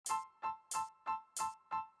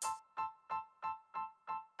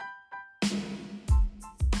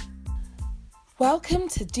Welcome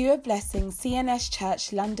to Do a Blessing CNS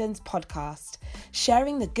Church London's podcast,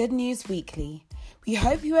 sharing the good news weekly. We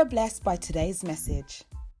hope you are blessed by today's message.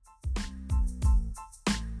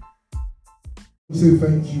 Say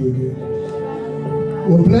thank you again.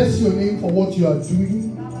 We'll bless your name for what you are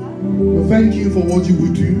doing. We'll thank you for what you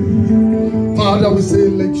will do. Father, we say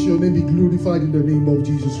let your name be glorified in the name of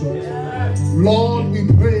Jesus Christ. Lord, we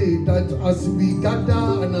pray that as we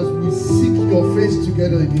gather and as we seek your face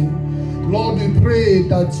together again, Lord, we pray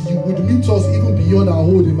that you would meet us even beyond our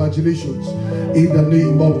own imaginations in the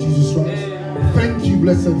name of Jesus Christ. Thank you,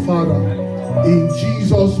 blessed Father. In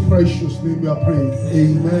Jesus' precious name we are praying.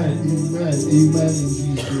 Amen, amen, amen. In Jesus'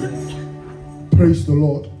 name. Praise the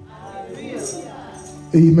Lord.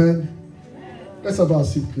 Amen. Let's have our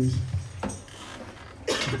seat, please.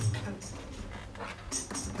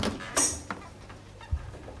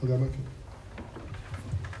 Okay, Michael.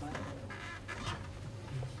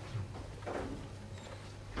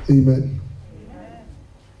 Amen.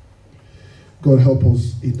 God help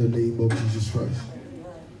us in the name of Jesus Christ.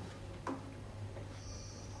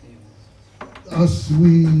 As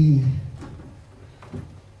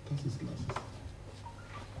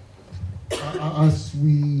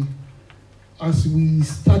we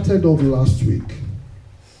started off last week,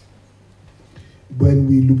 when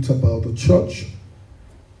we looked about the church,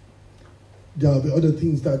 there will be other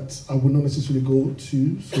things that I will not necessarily go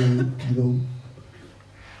to, so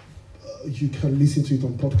you can listen to it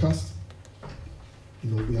on podcast.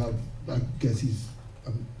 We have, I guess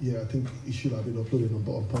I think it should have been uploaded on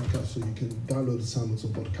podcast, so you can download the sermons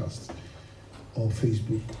on podcast or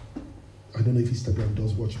Facebook. I don't know if Instagram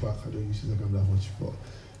does watch back. I don't use Instagram that much, but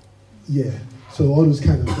yeah. So all those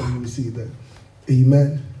kind of things you will see there.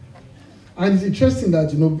 Amen. And it's interesting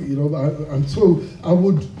that I'm told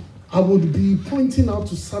I would be pointing out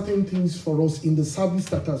to certain things for us in the service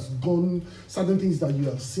that has gone, certain things that you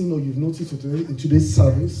have seen or you've noticed in today's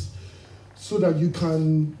service, so that you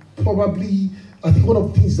can probably, I think one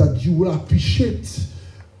of the things that you will appreciate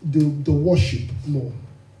the worship more,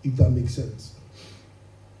 if that makes sense.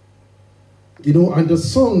 And the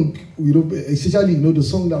song, especially, the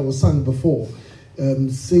song that was sung before,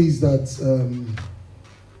 says that,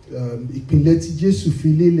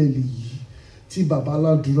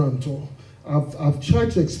 I've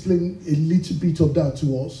tried to explain a little bit of that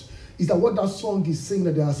to us. Is that what that song is saying,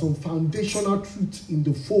 that there are some foundational truths in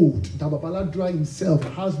the fold that Babaladra himself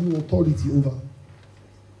has no authority over.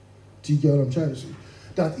 Do you get what I'm trying to say?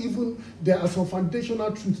 That even there are some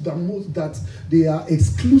foundational truths that they are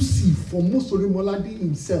exclusive for most of Molade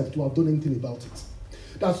himself to have done anything about it.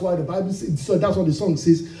 That's why the Bible says, so that's what the song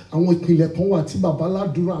says,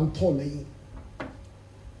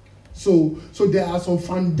 So there are some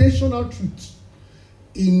foundational truths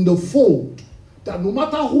in the fold that no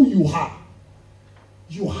matter who you are,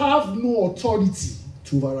 you have no authority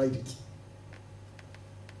to override it.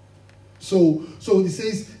 So it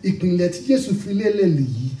says,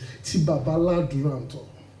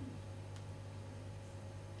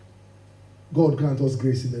 God grant us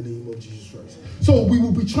grace in the name of Jesus Christ. So we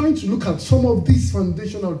will be trying to look at some of these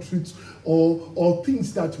foundational truths or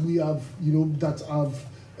things that we have, that have,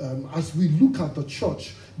 as we look at the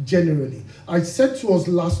church generally. I said to us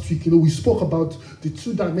last week, we spoke about the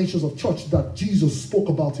two dimensions of church that Jesus spoke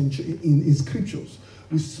about in scriptures.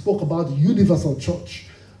 We spoke about the universal church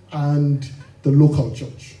and the local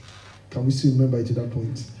church. Can we still remember it to that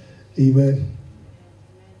point? Amen.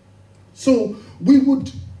 So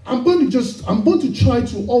I'm going to try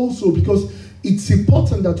to also, because it's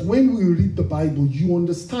important that when we read the Bible, you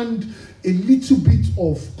understand a little bit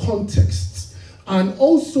of context. And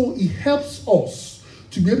also it helps us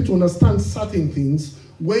to be able to understand certain things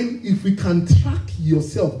if we can track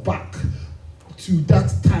yourself back to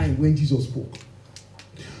that time when Jesus spoke.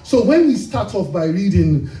 So when we start off by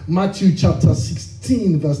reading Matthew chapter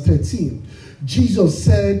 16, verse 13, Jesus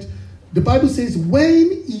said, the Bible says,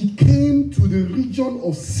 when he came to the region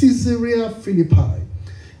of Caesarea Philippi,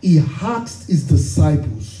 he asked his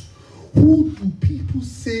disciples, who do people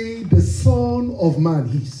say the Son of Man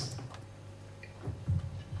is?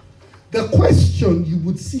 The question you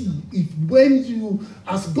would see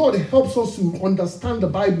as God helps us to understand the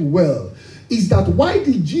Bible well, is that why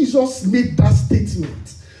did Jesus make that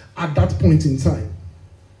statement at that point in time?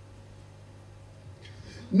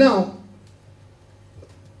 Now,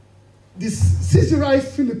 this Caesarea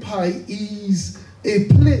Philippi is a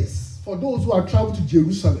place, for those who have traveled to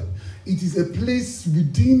Jerusalem, it is a place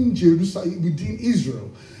within Jerusalem, within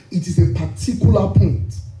Israel. It is a particular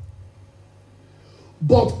point.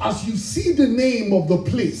 But as you see the name of the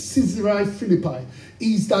place, Caesarea Philippi,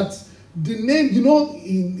 is that the name,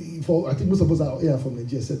 I think most of us are here from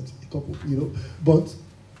Nigeria, except a couple, but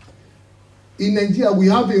in Nigeria, we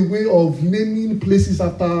have a way of naming places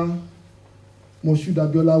after Moshood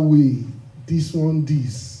Abiola way, this one,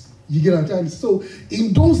 this. You get what I'm saying? So,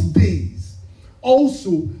 in those days,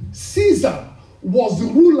 also, Caesar was the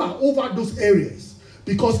ruler over those areas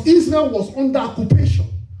because Israel was under occupation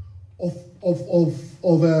of the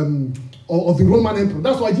Roman Emperor.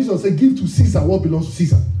 That's why Jesus said, give to Caesar what belongs to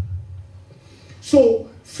Caesar. So,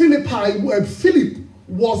 Philip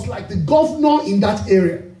was like the governor in that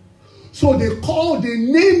area. So they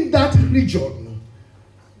named that region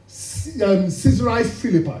Caesarea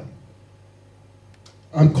Philippi.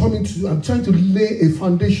 I'm trying to lay a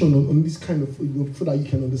foundation on this kind of, so that you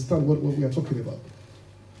can understand what we are talking about.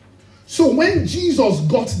 So when Jesus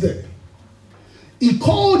got there, he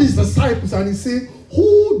called his disciples and he said,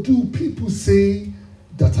 who do people say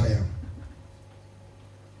that I am?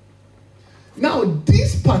 Now,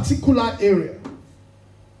 this particular area,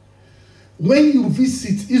 when you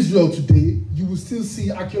visit Israel today, you will still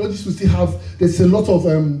see, archaeologists will still have, there's a lot of,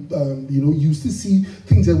 you still see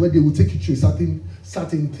things where they will take you through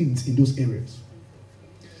certain things in those areas.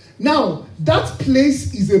 Now, that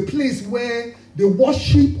place is a place where they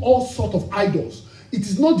worship all sorts of idols. It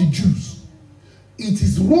is not the Jews. It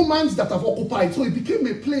is Romans that have occupied. So it became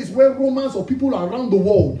a place where Romans or people around the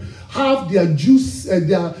world have their Jews, just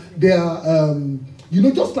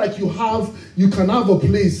like you can have a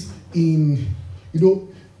place in, if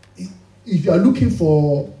you are looking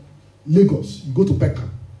for Lagos, you go to Peckham.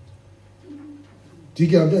 Do you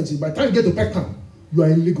get what I'm saying? By the time you get to Peckham, you are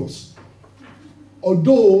in Lagos.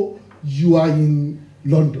 Although you are in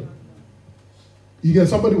London. You get,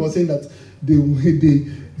 somebody was saying that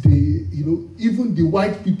even the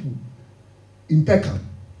white people in Peckham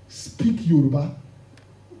speak Yoruba.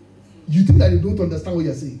 You think that they don't understand what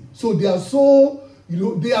you're saying. So they are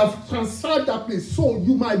they have transferred that place. So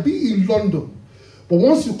you might be in London, but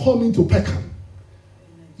once you come into Peckham,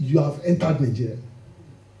 you have entered Nigeria.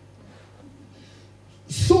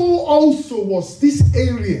 So also was this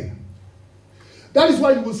area. That is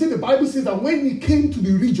why you will see the Bible says that when he came to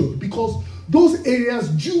the region, because those areas,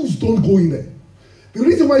 Jews don't go in there. The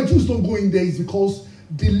reason why Jews don't go in there is because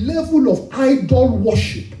the level of idol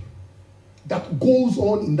worship that goes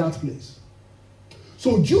on in that place.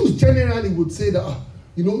 So Jews generally would say that,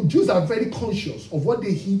 Jews are very conscious of what they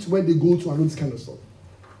eat, where they go to, and all this kind of stuff.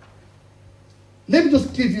 Let me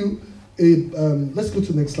just give you let's go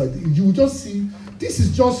to the next slide. You will just see, this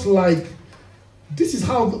is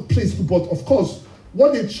how the place, but of course,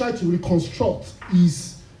 what they try to reconstruct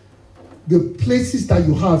is the places that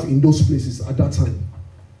you have in those places at that time.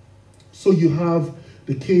 So you have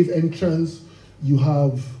the cave entrance, you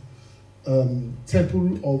have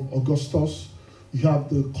Temple of Augustus, you have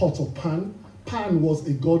the court of Pan. Pan was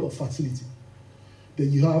a god of fertility.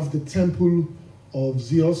 Then you have the temple of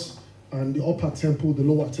Zeus and the upper temple, the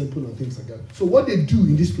lower temple, and things like that. So what they do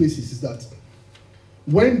in these places is that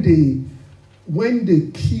when they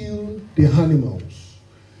kill the animals,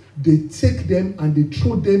 they take them and they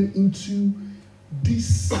throw them into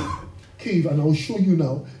this cave, and I'll show you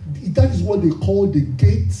now. That is what they call the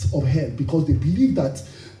gates of hell, because they believe that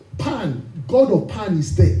Pan, god of Pan,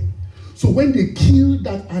 is there. So when they kill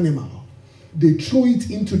that animal, they throw it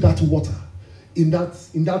into that water in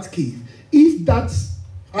that cave. If that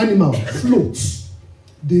animal floats,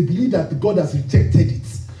 they believe that God has rejected it.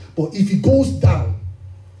 But if it goes down,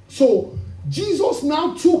 so Jesus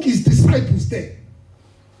now took his disciples there.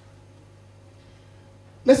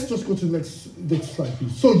 Let's just go to the next slide,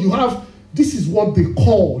 please. So you have, this is what they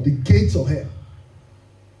call the gates of hell.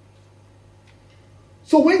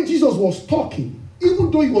 So when Jesus was talking,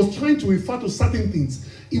 even though he was trying to refer to certain things,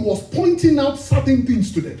 he was pointing out certain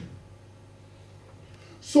things to them.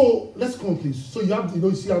 So let's go on, please. So you have,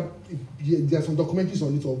 you see how there are some documentaries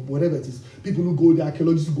on it or whatever it is. People who go there,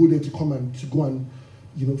 archaeologists who go there to go and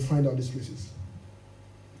find out these places.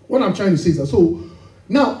 What I'm trying to say is that, so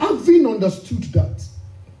now having understood that,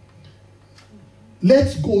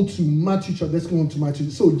 let's go to Matthew. Let's go on to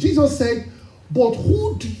Matthew. So Jesus said, but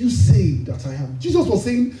who do you say that I am? Jesus was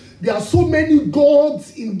saying, there are so many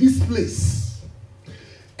gods in this place.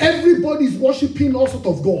 Everybody is worshiping all sorts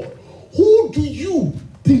of God. Who do you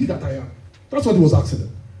think that I am? That's what he was asking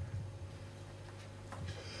them.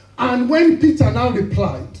 And when Peter now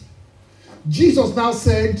replied, Jesus now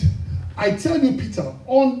said, I tell you, Peter,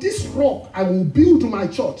 on this rock I will build my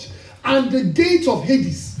church, and the gates of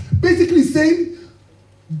Hades, basically saying,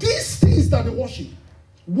 these things that they worship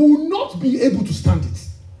will not be able to stand it.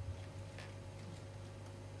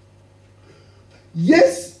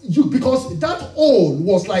 Yes, because that all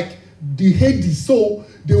was like the Hades. So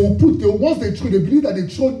they will once they throw, they believe that they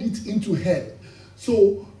throw it into hell.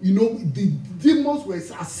 So, the demons were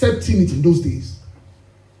accepting it in those days.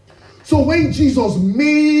 So when Jesus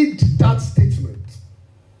made that statement,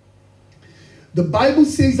 the Bible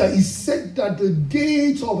says that he said that the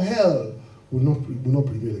gates of hell will not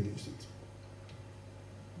prevail against it.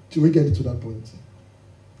 Do we get it to that point?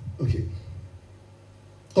 Okay.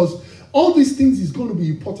 Because all these things is going to be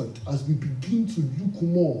important as we begin to look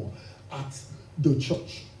more at the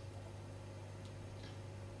church.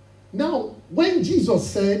 Now, when Jesus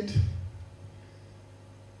said,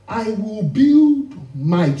 I will build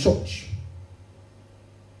my church,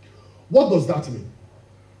 what does that mean?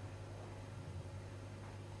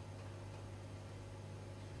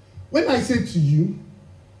 When I say to you,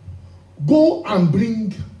 go and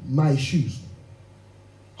bring my shoes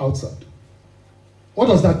outside, what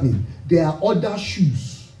does that mean? There are other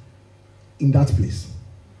shoes in that place.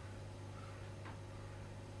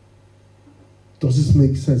 Does this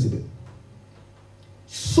make sense a bit?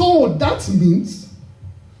 So that means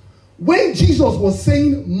when Jesus was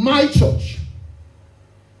saying my church,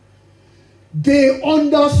 they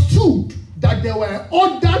understood that there were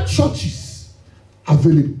other churches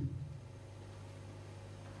available.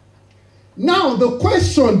 Now the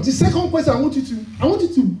second question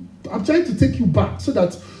I'm trying to take you back so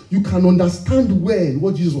that you can understand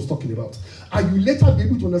what Jesus was talking about. And you later be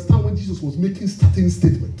able to understand when Jesus was making certain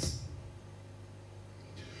statements.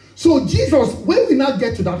 So Jesus, when we now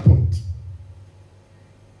get to that point,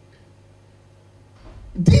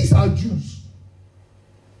 these are Jews.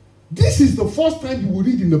 This is the first time you will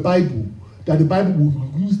read in the Bible that the Bible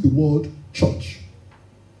will use the word church.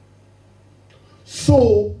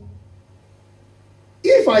 So,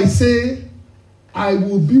 if I say, I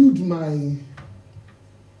will build my,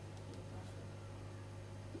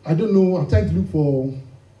 I don't know, I'm trying to look for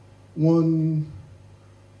one,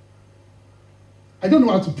 I don't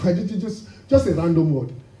know how to put it, just a random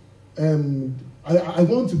word. I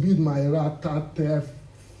want to build my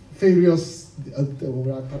various,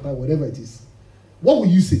 whatever it is. What will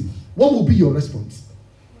you say? What will be your response?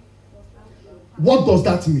 What does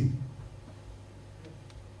that mean?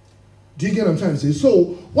 Do you get what I'm trying to say? So,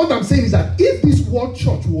 what I'm saying is that if this word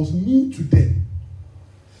church was new to them,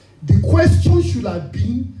 the question should have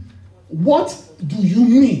been, what do you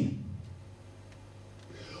mean?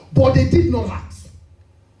 But they did not ask.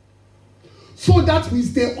 So that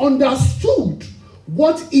means they understood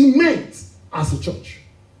what it meant as a church.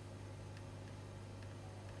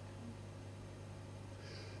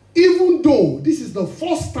 Even though this is the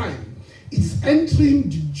first time it's entering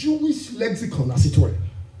the Jewish lexicon, as it were.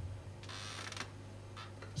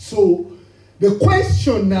 So the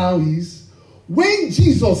question now is, when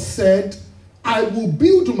Jesus said, I will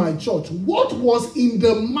build my church, what was in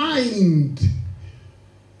the mind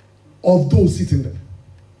of those sitting there?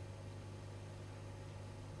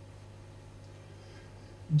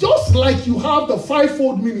 Just like you have the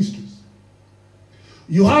fivefold ministries,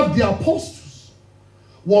 you have the apostles,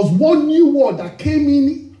 was one new word that came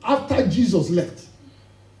in after Jesus left.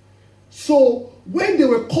 So when they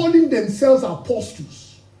were calling themselves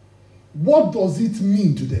apostles, what does it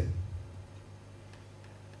mean to them?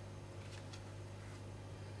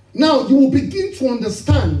 Now you will begin to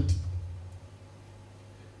understand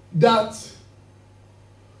that,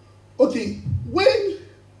 okay, when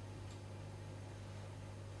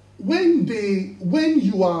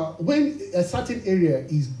a certain area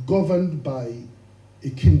is governed by a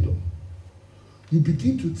kingdom, you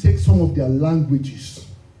begin to take some of their languages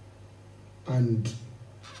and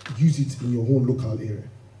use it in your own local area.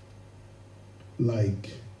 Like,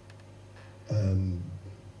 in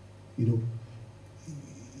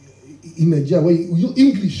Nigeria, where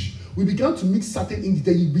English, we began to mix certain English,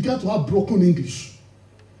 then you began to have broken English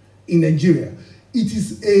in Nigeria. It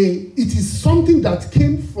is something that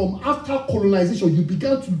came from after colonization. You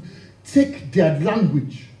began to take their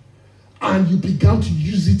language and you began to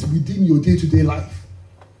use it within your day-to-day life.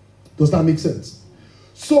 Does that make sense?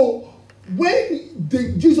 So when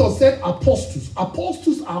Jesus said apostles are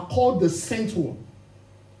called the sent one.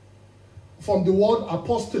 From the word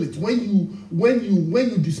apostolate, when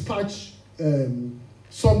you dispatch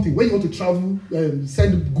something, when you want to travel,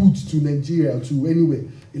 send goods to Nigeria, to anywhere,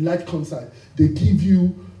 a large concert, they give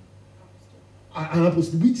you an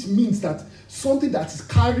apostle, which means that something that is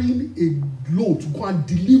carrying a load to go and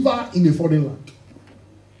deliver in a foreign land.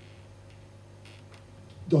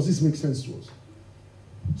 Does this make sense to us?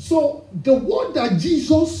 So the word that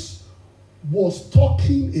Jesus was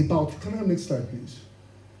talking about, can I have next slide please,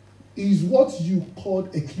 is what you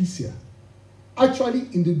called ecclesia. actually,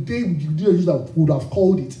 in the day that would have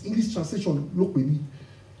called it, English translation, look with me,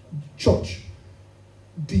 church.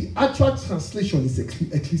 The actual translation is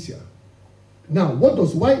ecclesia. Now,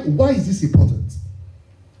 why is this important?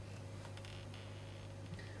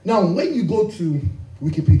 Now, when you go to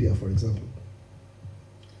Wikipedia, for example,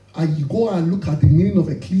 and you go and look at the meaning of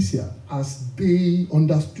ecclesia as they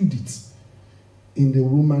understood it in the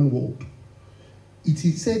Roman world, he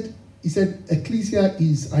said ecclesia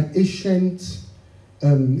is an ancient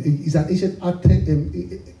the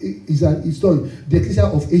ecclesia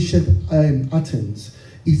of ancient Athens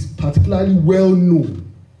is particularly well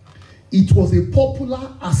known. It was a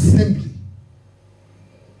popular assembly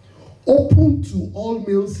open to all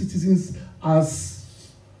male citizens as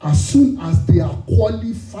soon as they are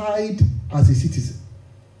qualified as a citizen.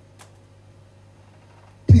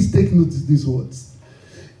 Please take note of these words.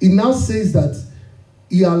 It now says that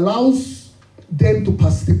he allows them to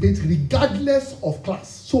participate regardless of class.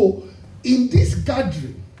 So, in this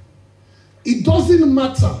gathering, it doesn't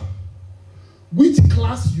matter which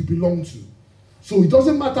class you belong to. So, it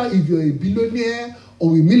doesn't matter if you're a billionaire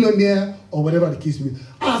or a millionaire or whatever the case may be,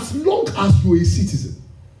 as long as you're a citizen.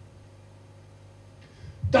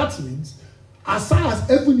 That means, as far as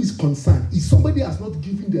heaven is concerned, if somebody has not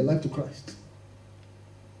given their life to Christ,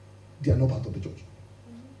 they are not part of the church.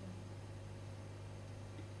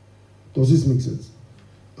 Does this make sense?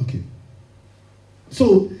 Okay.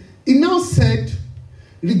 So, he now said,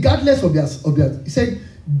 regardless of their, he said,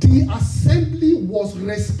 the assembly was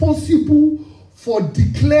responsible for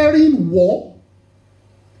declaring war,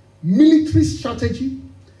 military strategy,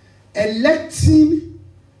 electing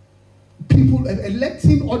people,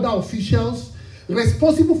 electing other officials,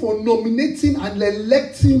 responsible for nominating and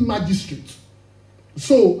electing magistrates.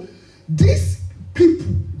 So, these people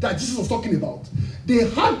that Jesus was talking about, they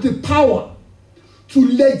had the power to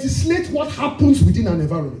legislate what happens within an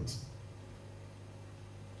environment.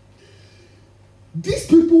 These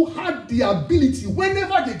people had the ability,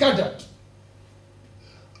 whenever they gathered,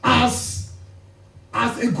 as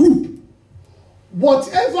a group,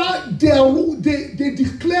 whatever they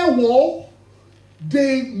declare war,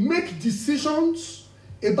 they make decisions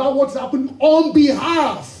about what's happening on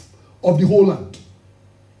behalf of the whole land.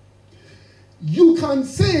 You can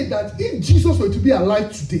say that if Jesus were to be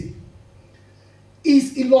alive today,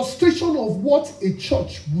 his illustration of what a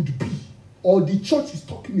church would be, or the church is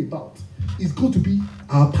talking about, is going to be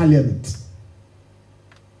our parliament.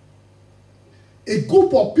 A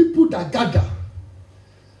group of people that gather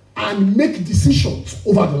and make decisions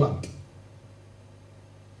over the land.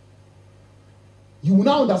 You will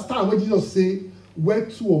now understand when Jesus says, where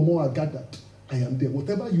two or more are gathered, I am there.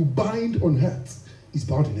 Whatever you bind on earth is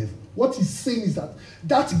bound in heaven. What he's saying is that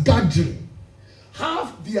gathering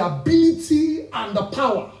have the ability and the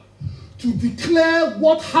power to declare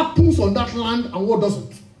what happens on that land and what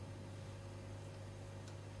doesn't.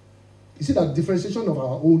 You see that differentiation of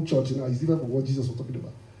our own church now is different from what Jesus was talking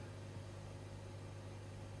about.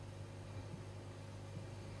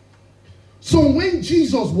 So when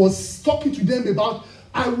Jesus was talking to them about,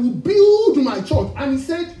 I will build my church, and he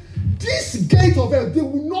said, this gate of hell, they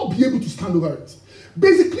will not be able to stand over it.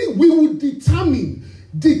 Basically, we will determine,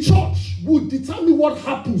 the church will determine what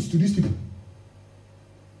happens to these people.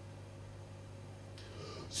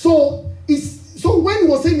 So when he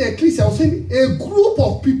was saying ecclesia, I was saying a group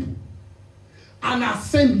of people, an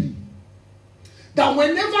assembly, that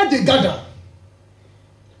whenever they gather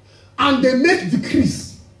and they make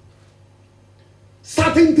decrees,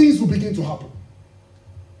 certain things will begin to happen.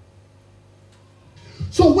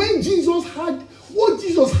 So when what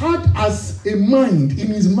Jesus had as a mind, in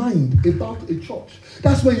his mind, about a church,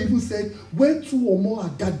 that's why he even said, where two or more are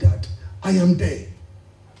gathered, I am there.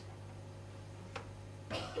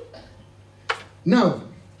 Now,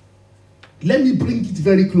 let me bring it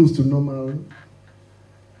very close to normal.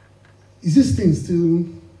 Is this thing still?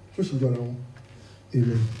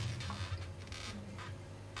 Amen.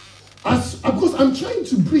 Because I'm trying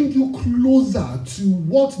to bring you closer to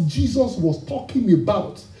what Jesus was talking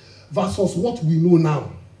about versus what we know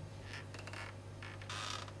now.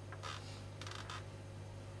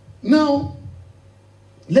 Now,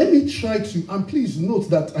 let me try to, and please note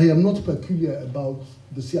that I am not peculiar about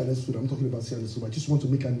the CLS food. I'm talking about CLS food. I just want to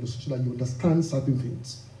make an illustration so that you understand certain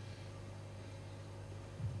things.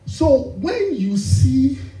 So, when you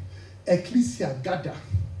see ecclesia gather,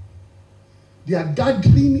 they are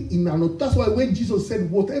gathering in another. That's why when Jesus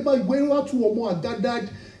said, wherever two or more are gathered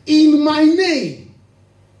in my name,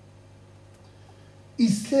 he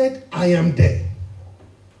said, I am there.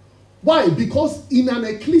 Why? Because in an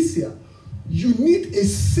ecclesia, you need a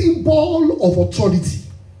symbol of authority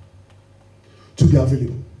to be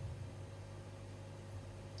available.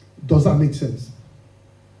 Does that make sense?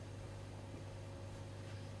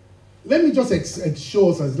 Let me just show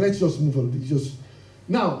us, let's just move on.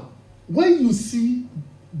 Now, when you see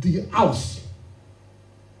the house,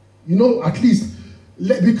 at least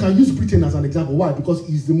we can use Britain as an example. Why? Because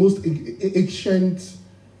it's the most ancient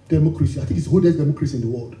democracy. I think it's the oldest democracy in the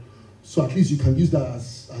world. So at least you can use that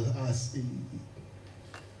as a...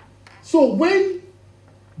 So when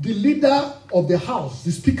the leader of the house,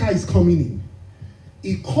 the speaker, is coming in,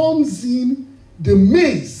 he comes in, the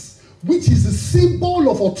mace, which is the symbol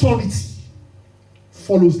of authority,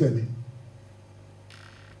 follows them in.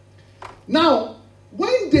 Now,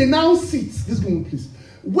 when they now sit, this one please.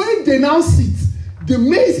 When they now sit, the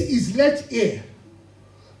mace is let here.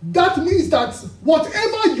 That means that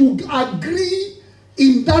whatever you agree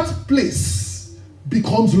in that place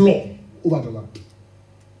becomes law over the land.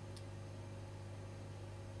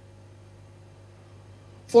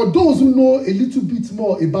 For those who know a little bit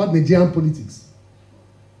more about Nigerian politics,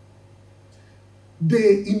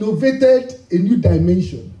 they innovated a new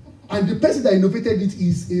dimension. And the person that innovated it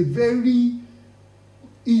is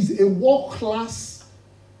a world-class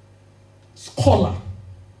scholar.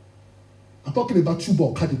 I'm talking about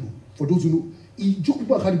Chuba Okadibo. For those who know,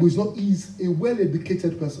 Chuba Okadibo is a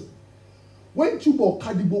well-educated person. When Chuba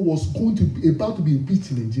Okadibo was about to be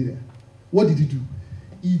impeached in Nigeria, what did he do?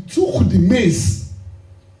 He took the mace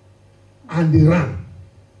and they ran.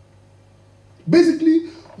 Basically,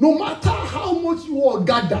 no matter how much you all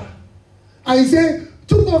gather, and say,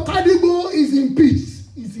 Chuba Okadibo is impeached,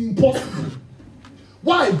 it's impossible.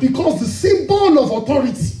 Why? Because the symbol of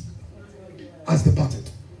authority has departed.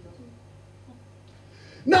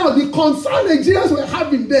 Now, the concern Nigerians were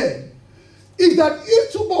having there is that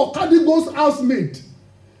if Chuba Okadibo's housemaid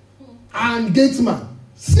and gatesman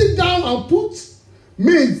sit down and put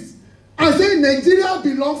mace and say Nigeria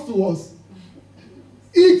belongs to us,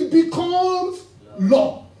 it becomes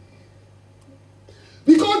law.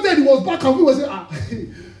 Because then it was back and we were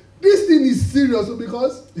saying, this thing is serious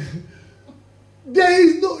because there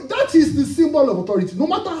is that is the symbol of authority, no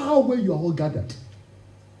matter how well you are all gathered.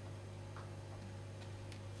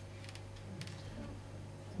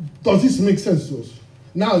 Does this make sense to us?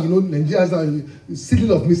 Now, Nigerians are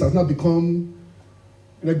sealing of mace has now become,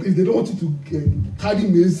 like, if they don't want you to carry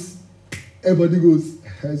mace, everybody goes.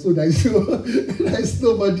 So there is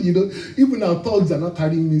nobody, even our thugs are not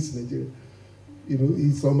carrying mace in Nigeria.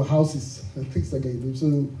 In some houses and things like that.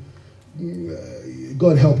 So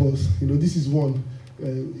God help us. This is one,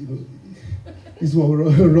 this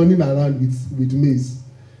one running around with mace.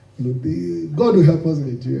 God will help us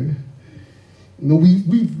in Nigeria.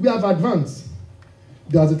 We have advanced.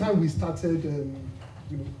 There was a time we started,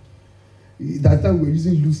 that time we were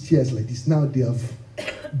using loose chairs like this. Now they have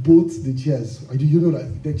both the chairs.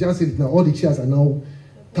 That they just said now all the chairs are now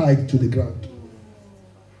tied to the ground.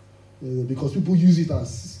 Because people use it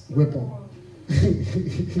as weapon.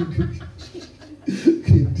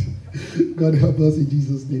 God help us in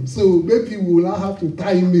Jesus' name. So maybe we will now have to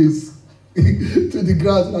tie mace to the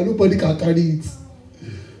ground so that nobody can carry it.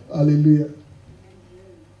 Hallelujah.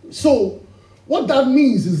 So what that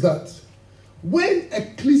means is that when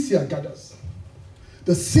ecclesia gathers,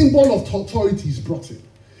 the symbol of authority is brought in.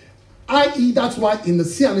 I.e., that's why in the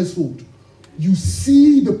CNS fold, you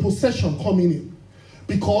see the possession coming in.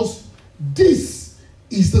 Because this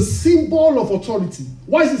is the symbol of authority.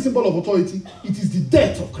 Why is the symbol of authority? It is the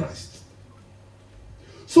death of Christ.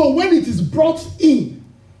 So when it is brought in,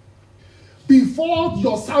 before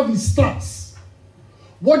your service starts,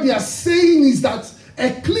 what they are saying is that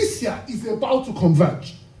ecclesia is about to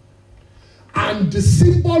converge. And the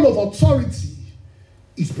symbol of authority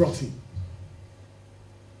is brought in.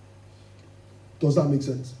 Does that make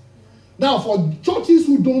sense? Now, for churches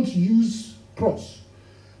who don't use cross,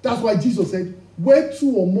 that's why Jesus said, where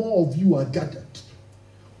two or more of you are gathered,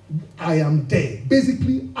 I am there.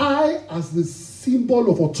 Basically, I, as the symbol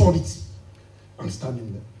of authority, am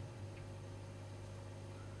standing there.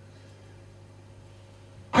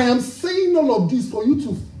 I am saying all of this for you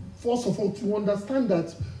to, first of all, to understand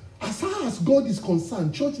that as far as God is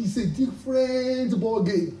concerned, church is a different ball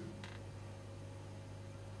game.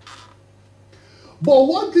 But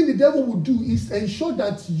one thing the devil will do is ensure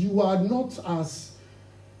that you are not as,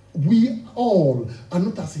 we all are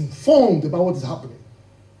not as informed about what is happening.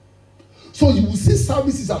 So you will see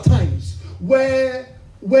services at times where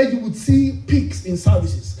you would see peaks in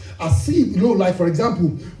services. As if, like for example,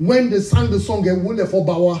 when they sang the song "Ewole for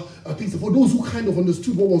Bawa," I think for those who kind of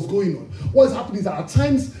understood what was going on, what is happening is that at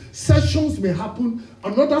times sessions may happen,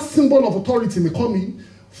 another symbol of authority may come in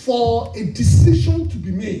for a decision to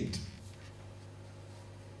be made.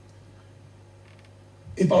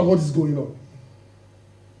 about what is going on.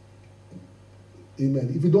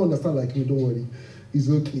 Amen. If you don't understand like me, don't worry. It's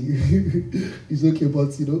okay. It's okay,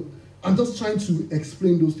 but I'm just trying to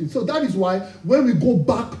explain those things. So that is why when we go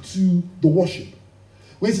back to the worship,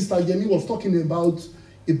 when Sister Yemi was talking about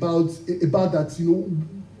that,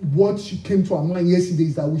 what she came to our mind yesterday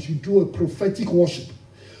is that we should do a prophetic worship.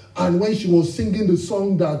 And when she was singing the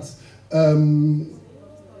song that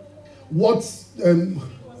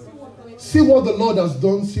see what the Lord has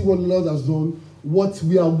done, see what the Lord has done, what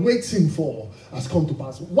we are waiting for has come to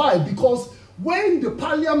pass. Why? Because when the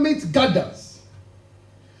parliament gathers,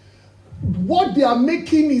 what they are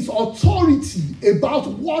making is authority about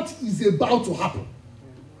what is about to happen.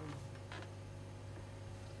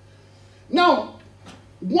 Now,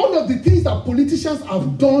 one of the things that politicians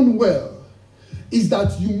have done well is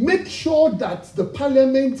that you make sure that the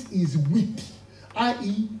parliament is weak,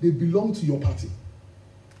 i.e., they belong to your party.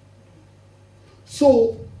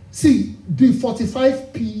 So, see, the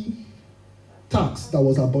 45p tax that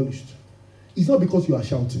was abolished, it's not because you are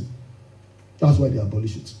shouting. That's why they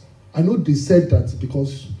abolished it. I know they said that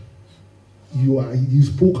because you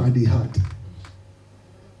spoke and they heard.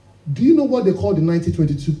 Do you know what they call the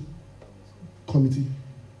 1922 committee?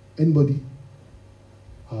 Anybody?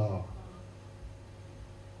 Am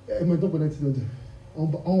I talking about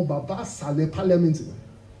 1922? Baba Saleh Parliament.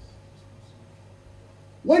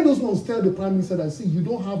 When those ones tell the Prime Minister that, see, you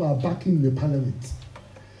don't have our backing in the Parliament,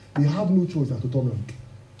 they have no choice than to turn around.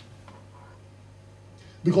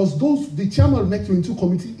 Because the chairman of the 1922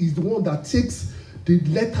 committee is the one that takes the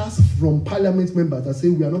letters from Parliament members that say,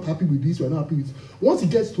 we are not happy with this, we are not happy with this. Once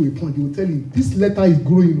it gets to a point, he will tell you, this letter is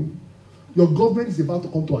growing. Your government is about to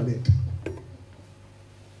come to an end.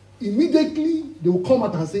 Immediately, they will come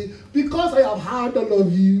out and say, because I have heard all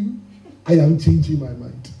of you, I am changing my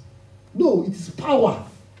mind. No, it is power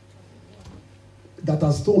that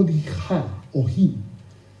has told her or him.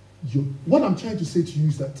 What I'm trying to say to you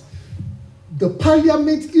is that the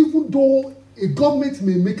parliament, even though a government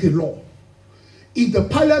may make a law, if the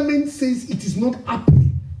parliament says it is not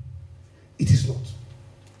happening, it is not.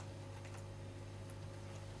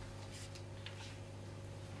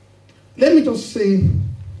 Let me just say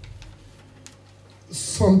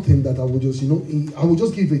something that I will just, I will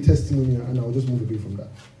just give a testimony and I will just move away from that.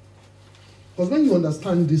 Because when you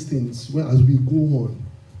understand these things, as we go on,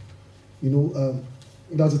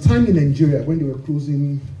 there was a time in Nigeria when they were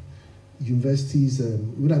closing universities,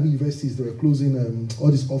 universities, they were closing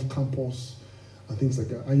all this off-campus and things like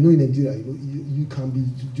that. And in Nigeria, you can be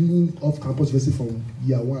doing off-campus university from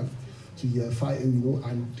year 1 to year 5,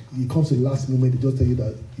 and it comes to the last moment, they just tell you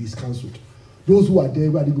that it's cancelled. Those who are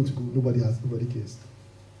there, where are they going to go? Nobody cares.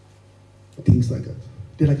 Things like that.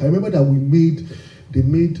 I remember that they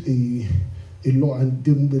made a law, and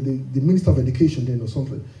the Minister of Education then or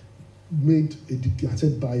something made a decree and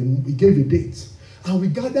said he gave a date. And we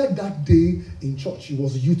gathered that day in church. It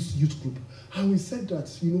was a youth group. And we said that,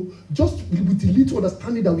 just with the little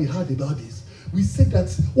understanding that we had about this, we said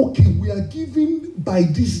that, okay, we are giving by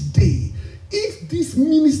this day. If this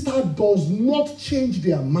minister does not change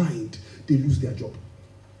their mind, they lose their job.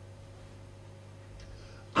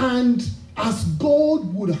 And as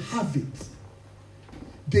God would have it,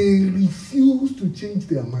 they refused to change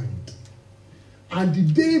their mind. And the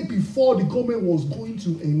day before the government was going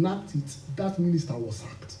to enact it, that minister was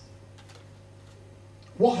sacked.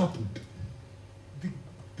 What happened?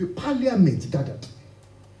 The parliament gathered.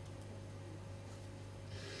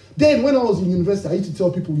 Then when I was in university, I used to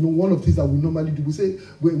tell people, one of the things that we normally do, we say,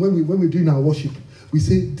 when we're doing our worship, we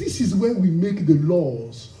say, this is when we make the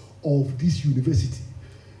laws of this university.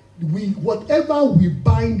 Whatever we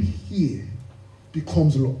bind here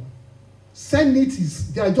becomes law. Senate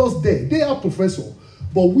they are just there. They are professor.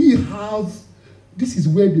 But this is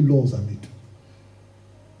where the laws are made.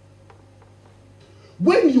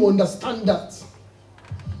 When you understand that,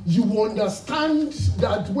 you understand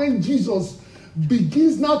that when Jesus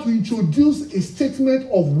begins now to introduce a statement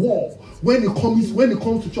of war, when it comes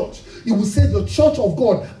to church, he will say the church of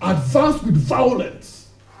God advanced with violence.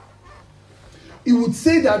 He would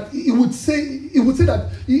say that the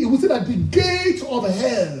gate of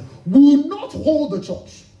hell will not hold the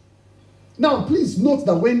church. Now, please note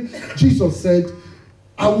that when Jesus said,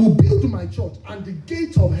 I will build my church and the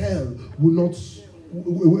gate of hell will not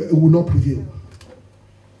prevail.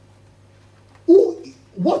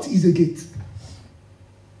 What is a gate?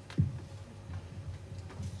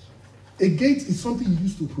 A gate is something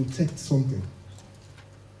used to protect something.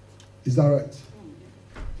 Is that right?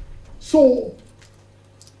 So,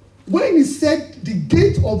 when he said the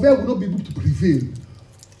gate of hell will not be able to prevail,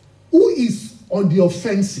 who is on the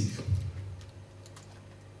offensive?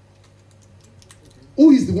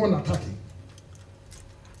 Who is the one attacking?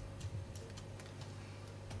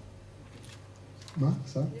 Ma,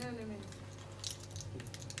 sir?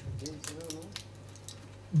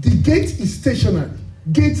 The gate is stationary.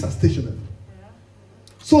 Gates are stationary.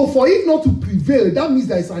 So for it not to prevail, that means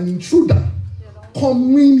there is an intruder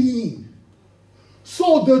coming in.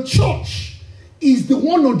 So the church is the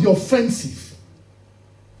one on the offensive.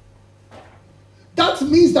 That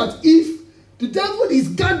means that if the devil is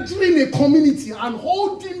gathering a community and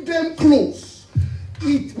holding them close,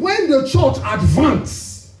 when the church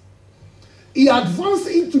advances, he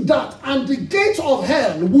advances into that, and the gates of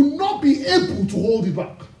hell will not be able to hold it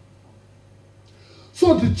back.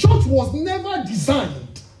 So the church was never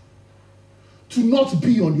designed to not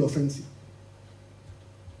be on the offensive.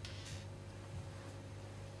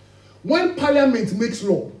 When Parliament makes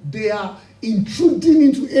law, they are intruding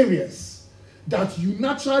into areas that you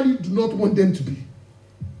naturally do not want them to be.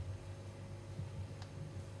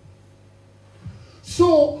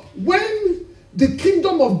 So when the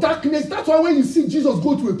kingdom of darkness, that's why when you see Jesus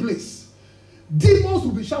go to a place, demons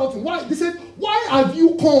will be shouting. Why? They said, why have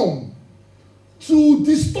you come to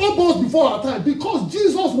disturb us before our time? Because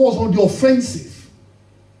Jesus was on the offensive.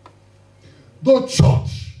 The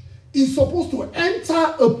church is supposed to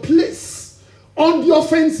enter a place on the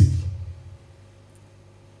offensive.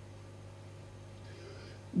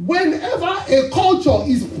 Whenever a culture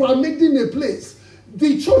is permitting a place,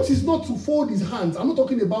 the church is not to fold his hands. I'm not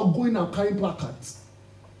talking about going and carrying placards.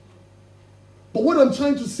 But what I'm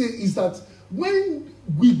trying to say is that when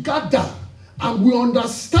we gather and we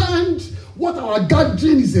understand what our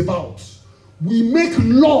gathering is about, we make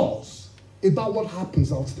laws about what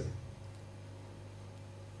happens out there.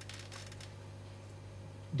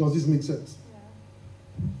 Does this make sense?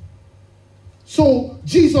 Yeah. So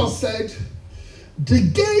Jesus said, the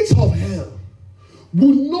gates of hell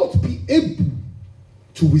will not be able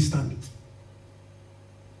to withstand it.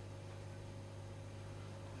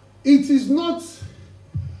 It is not,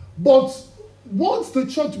 but once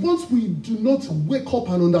we do not wake up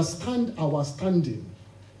and understand our standing,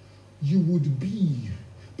 you would be,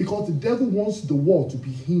 because the devil wants the world to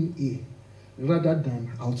be him here rather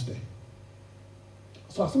than out there.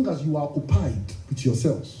 So as long as you are occupied with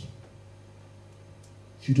yourselves,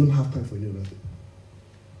 you don't have time for any other thing.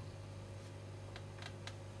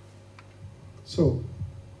 So,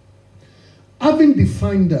 having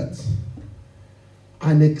defined that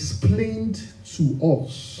and explained to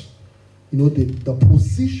us, the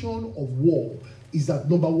position of war is that,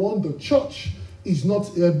 number one, the church is not,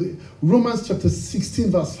 Romans chapter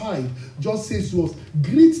 16 verse 5 just says to us,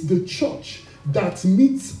 greet the church that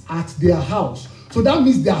meets at their house. So that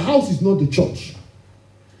means their house is not the church.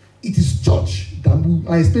 It is church.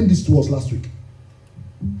 I explained this to us last week.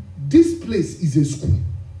 This place is a school.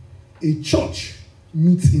 A church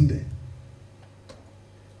meets in there.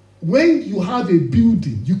 When you have a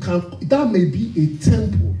building, that may be a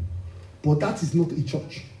temple, but that is not a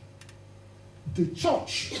church. The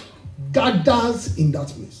church gathers in that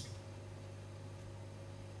place.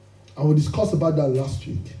 And we discussed about that last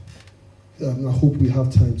week. I hope we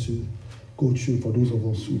have time to go through for those of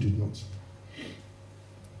us who did not.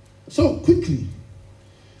 So quickly,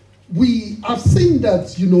 we have seen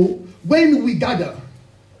that, when we gather,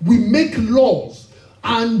 we make laws,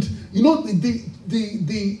 and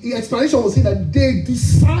the explanation was saying that they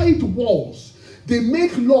decide wars, they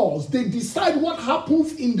make laws, they decide what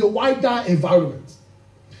happens in the wider environment.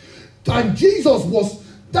 And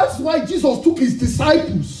that's why Jesus took his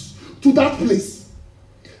disciples to that place,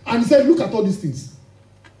 and he said, look at all these things.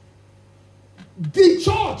 The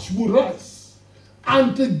church will rise,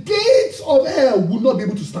 and the gates of hell will not be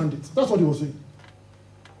able to stand it. That's what he was saying.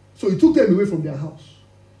 So he took them away from their house,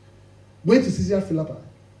 went to Caesarea Philippi,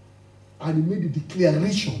 and he made a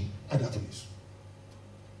declaration at that place.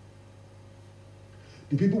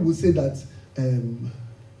 The people will say that,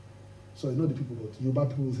 sorry, not the people, but Yoruba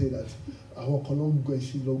people will say that,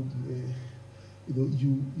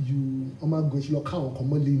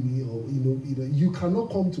 you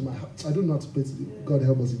cannot come to my house. I don't know how to pray to you. God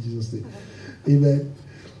help us in Jesus' name. Amen.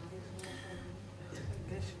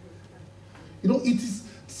 It is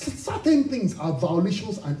certain things are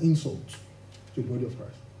violations and insults to the body of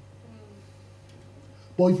Christ.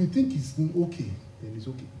 But if you think it's okay, then it's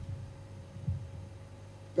okay.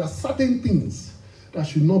 There are certain things that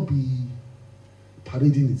should not be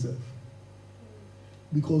parading itself,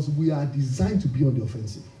 because we are designed to be on the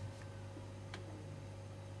offensive.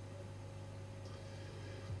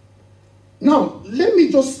 Now, let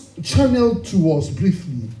me just channel to us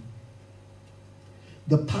briefly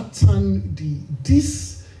the pattern,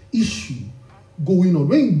 this issue going on.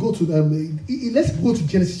 When you go to let's go to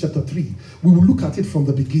Genesis chapter 3. We will look at it from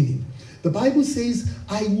the beginning. The Bible says,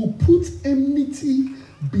 I will put enmity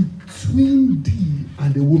between thee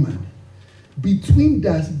and the woman, between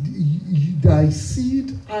thy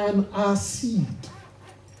seed and our seed.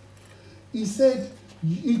 He said,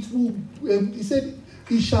 it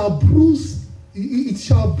shall bruise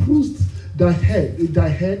thy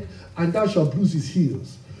head, and thou shalt bruise his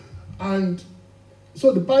heels. And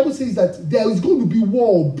so the Bible says that there is going to be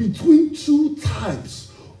war between two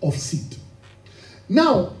types of seed.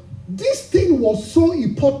 Now, this thing was so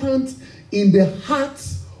important in the heart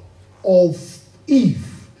of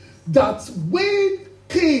Eve that when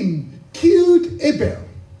Cain killed Abel,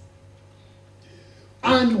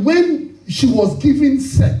 and when she was given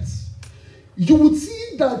Seth, you would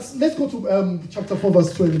see that, let's go to chapter 4,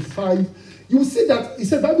 verse 25. You will see that,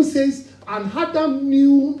 the Bible says, and Adam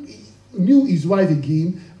knew his wife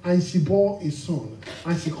again, and she bore a son,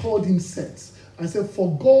 and she called him Seth, and said,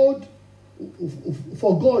 for God,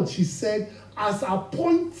 she said, has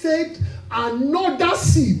appointed another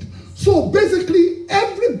seed. So basically,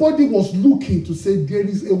 everybody was looking to say there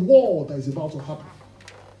is a war that is about to happen.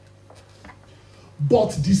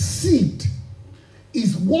 But the seed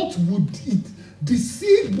is what the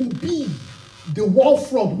seed will be the war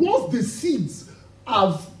front. Once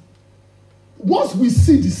we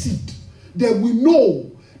see the seed, then we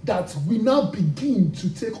know that we now begin to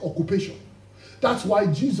take occupation. That's why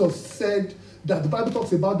Jesus said that the Bible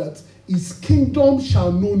talks about that his kingdom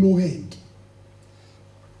shall know no end.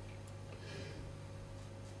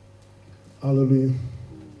 Hallelujah.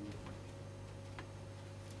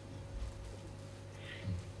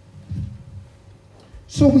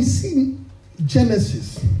 So we see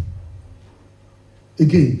Genesis.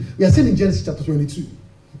 Again, we are still in Genesis chapter 22.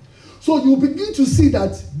 So you begin to see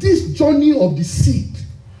that this journey of the seed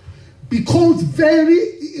becomes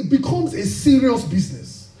a serious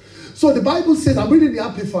business. So the Bible says, I'm reading the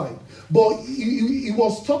Amplified, but he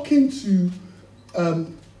was talking to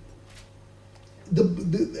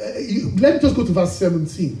let me just go to verse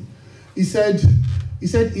 17. He said,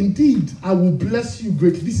 indeed, I will bless you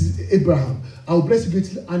greatly. This is Abraham. I will bless you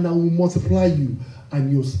greatly, and I will multiply you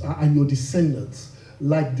and your descendants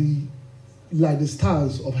like the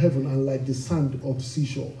stars of heaven and like the sand of the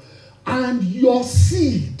seashore. And your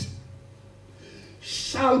seed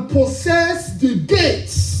shall possess the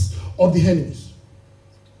gates of the enemies.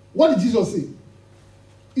 What did Jesus say?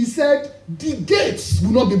 He said, the gates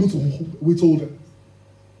will not be able to withhold them.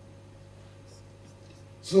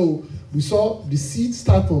 So we saw the seed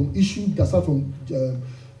start from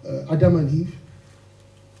Adam and Eve,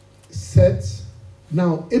 Seth,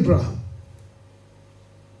 now Abraham.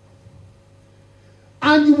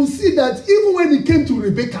 And you will see that even when it came to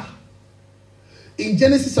Rebekah, in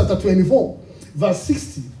Genesis chapter 24, verse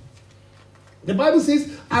 60, the Bible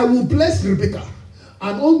says, I will bless Rebekah,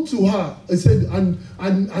 and unto her, it said,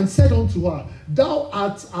 and said unto her, thou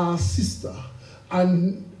art our sister,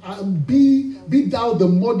 and be thou the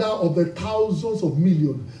mother of the thousands of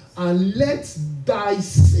millions, and let thy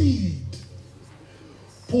seed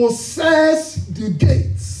possess the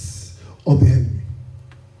gates of the enemy.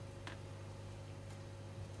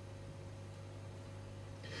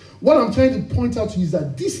 What I'm trying to point out to you is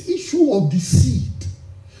that this issue of the seed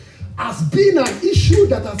has been an issue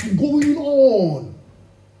that has been going on.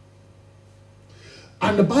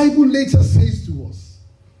 And the Bible later says to us,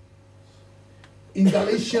 in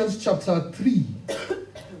Galatians chapter 3,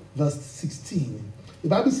 verse 16, the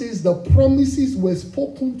Bible says the promises were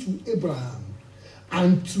spoken to Abraham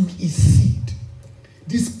and to his seed.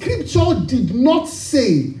 The scripture did not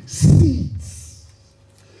say seeds,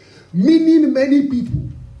 meaning many people,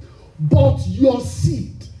 but your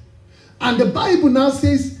seed. And the Bible now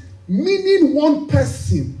says, meaning one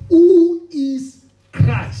person who is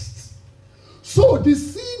Christ. So the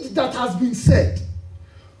seed that has been said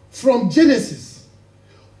from Genesis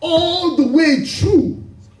all the way through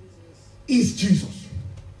is Jesus.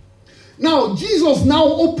 Now, Jesus now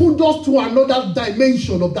opened us to another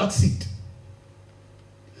dimension of that seed.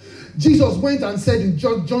 Jesus went and said in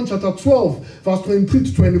John chapter 12, verse 23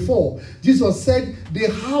 to 24, Jesus said,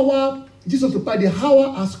 Jesus replied, the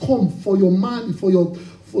hour has come for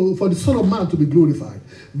the Son of Man to be glorified.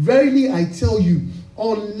 Verily I tell you,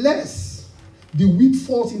 unless the wheat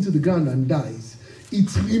falls into the ground and dies,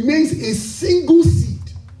 it remains a single seed.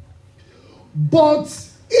 But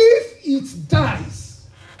if it dies,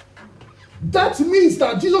 that means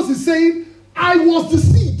that Jesus is saying, I was the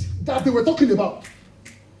seed that they were talking about.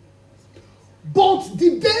 But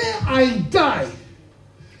the day I die,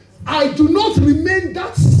 I do not remain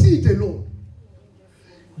that seed alone.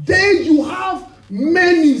 Then when you have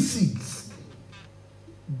many seats.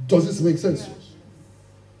 Does this make sense to us?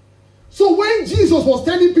 So when Jesus was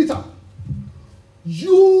telling Peter,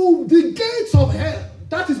 the gates of hell,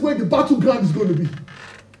 that is where the battleground is going to be.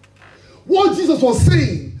 What Jesus was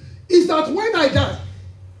saying is that when I die,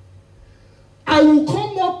 I will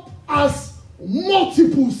come up as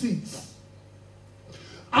multiple seats.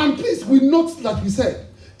 And please, we note, like we said,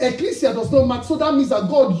 ecclesia does not matter. So that means that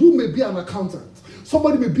God, you may be an accountant.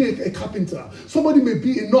 Somebody may be a carpenter. Somebody may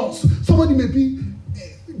be a nurse. Somebody may be...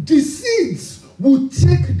 The seeds will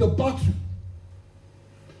take the battle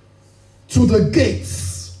to the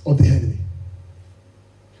gates of the enemy.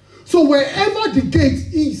 So wherever the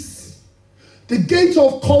gate is, the gate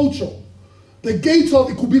of culture, the gate of,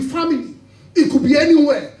 it could be family, it could be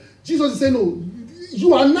anywhere. Jesus is saying, no,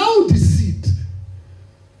 you are now the seed.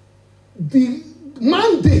 The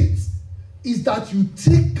mandate is that you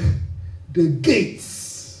take the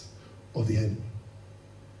gates of the enemy.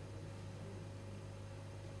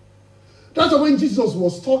 That's why when Jesus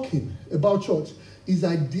was talking about church, his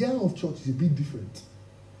idea of church is a bit different.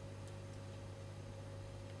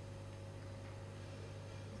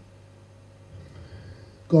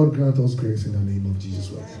 God grant us grace in the name of Jesus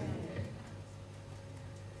Christ.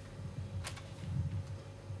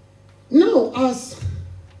 Now,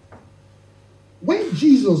 when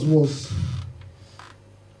Jesus was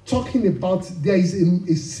talking about there is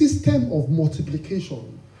a system of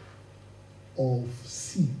multiplication of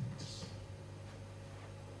seeds.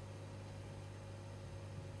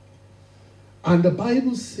 And the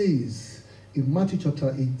Bible says in Matthew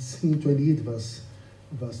chapter 18, 28, verse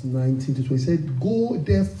 19 to 20, said, go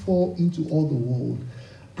therefore into all the world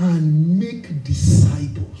and make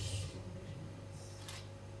disciples.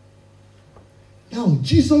 Now,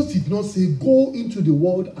 Jesus did not say, go into the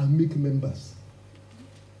world and make members.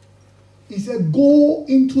 He said, go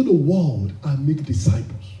into the world and make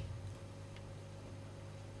disciples.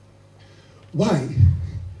 Why?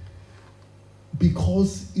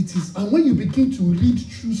 Because it is, and when you begin to read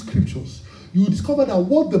through scriptures, you will discover that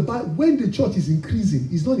when the church is increasing,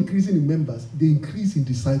 it's not increasing in members, they increase in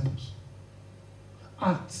disciples.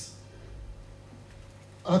 Acts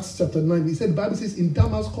chapter 9, he said, the Bible says, in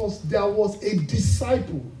Damascus there was a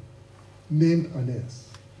disciple named Ananias.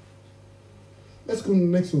 Let's go to the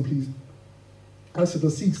next one, please. Acts chapter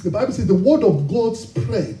 6, the Bible says, the word of God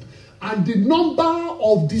spread, and the number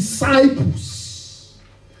of disciples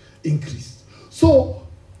increased. So,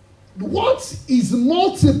 what is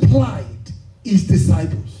multiplied is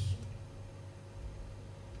disciples.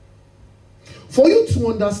 For you to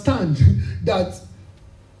understand that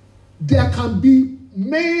there can be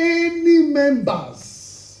many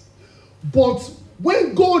members, but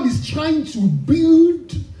when God is trying to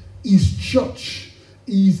build his church,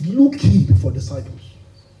 he is looking for disciples.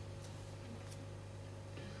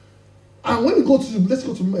 And when we go to, let's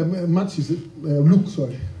go to Luke,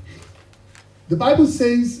 sorry. The Bible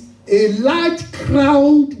says a large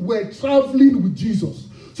crowd were traveling with Jesus.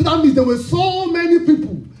 So that means there were so many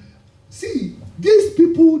people. See, these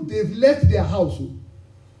people, they've left their household.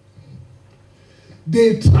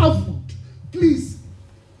 They traveled. Please,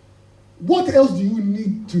 what else do you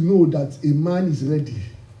need to know that a man is ready?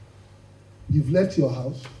 You've left your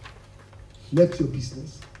house, left your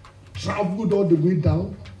business, traveled all the way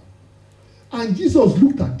down. And Jesus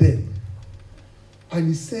looked at them. And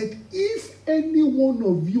he said, if any one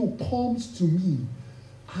of you comes to me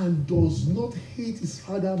and does not hate his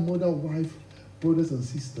father, mother, wife, brothers and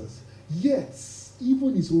sisters, yes,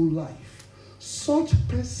 even his own life, such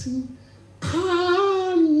person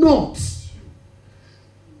cannot.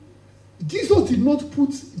 Jesus did not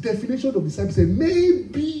put definition of disciples. Say,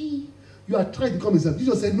 maybe you are trying to become a disciple.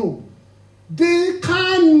 Jesus said, no, they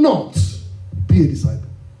cannot be a disciple.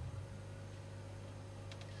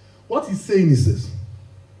 What he's saying is this.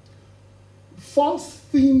 First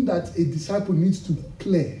thing that a disciple needs to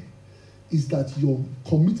clear is that your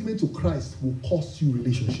commitment to Christ will cost you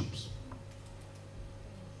relationships.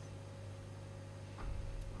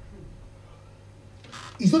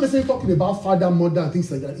 He's not necessarily talking about father, mother, and things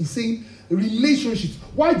like that. He's saying relationships.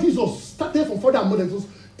 Why Jesus started from father and mother? It was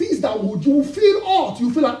things that you will feel hurt.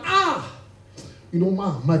 You feel like,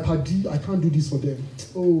 my paddy, I can't do this for them.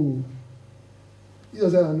 Oh.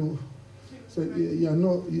 Jesus said, I know. So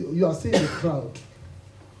you are saying the crowd.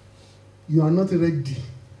 You are not ready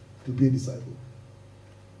to be a disciple.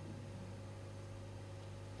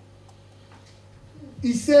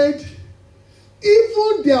 He said,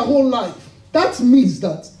 even their whole life. That means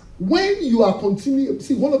that when you are continuing,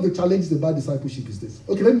 see, one of the challenges about discipleship is this.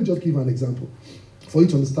 Okay, let me just give an example for you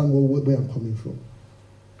to understand where I'm coming from.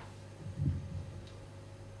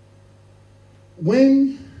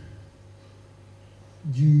 when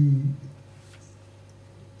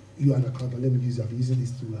you're an accountant, let me use it, I've been using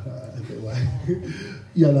this too.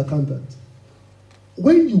 You're an accountant.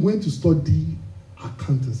 When you went to study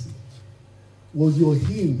accountancy, was your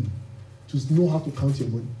aim to know how to count your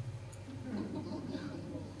money?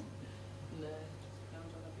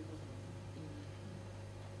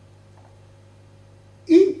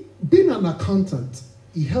 In being an accountant,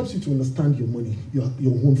 it helps you to understand your money, your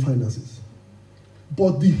own finances.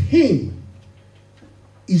 But the aim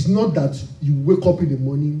is not that you wake up in the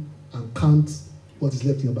morning and count what is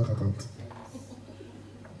left in your bank account.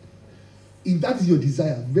 If that is your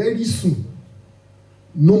desire, very soon,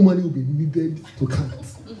 no money will be needed to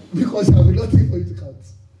count because there will be nothing for you to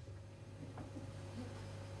count.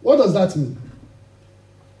 What does that mean?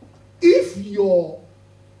 If your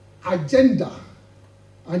agenda,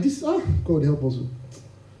 and this, God help us.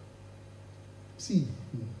 See,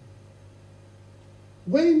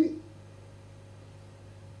 when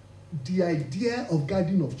the idea of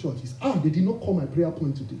guiding of church is, they did not call my prayer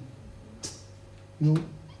point today. You know,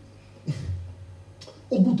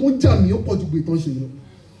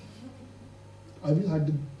 have you had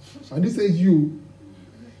them? And this says you.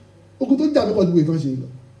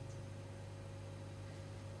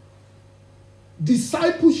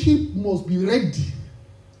 Discipleship must be ready.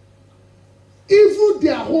 Even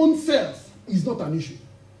their own self is not an issue.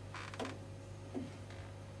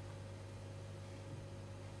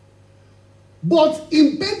 But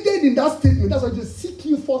embedded in that statement, that's why just seek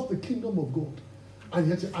you first the kingdom of God,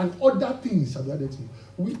 and other things shall be added to you.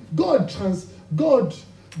 God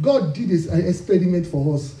did this experiment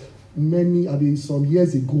for us some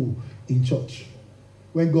years ago in church,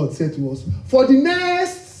 when God said to us, for the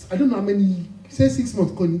next, I don't know how many, he said 6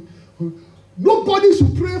 months, nobody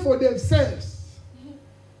should pray for themselves.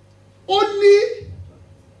 Only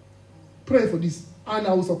pray for this. And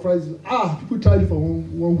I will surprise you. People tried it for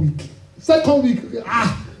one week. Second week,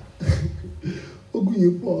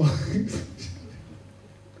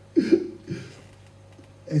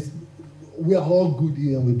 we are all good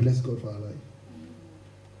here and we bless God for our life.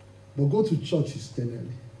 But go to church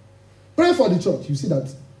generally. Pray for the church. You see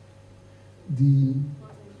that the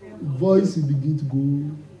voice will begin to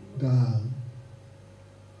go down.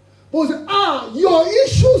 But say, your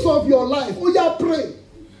issues of your life, pray.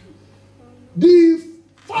 The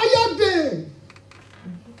fire them.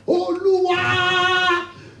 Oluwa.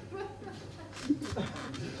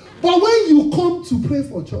 But when you come to pray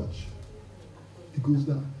for church, it goes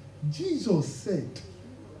down. Jesus said,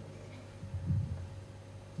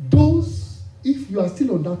 those, if you are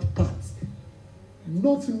still on that path,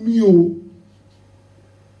 not me,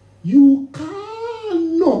 you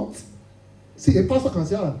cannot. See, a pastor can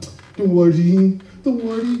say, don't worry, you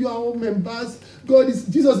are all members.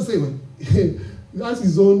 Jesus is saying,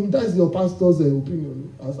 that's your pastor's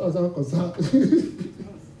opinion, as I'm concerned.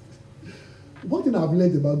 One thing I've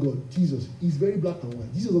learned about God, Jesus, is very black and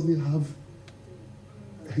white. Jesus doesn't have.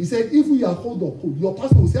 He said, if we are cold or cold, your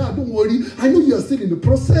pastor will say, don't worry, I know you are still in the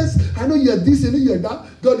process, I know you are this, I know you are that.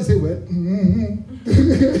 God is saying,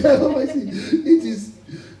 it is,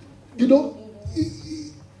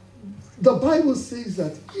 the Bible says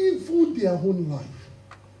that even their own life.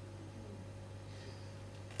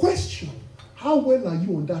 Question, how well are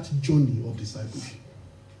you on that journey of discipleship?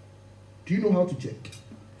 Do you know how to check?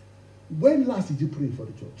 When last did you pray for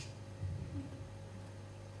the church?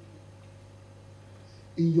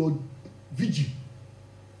 In your vigil,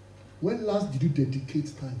 when last did you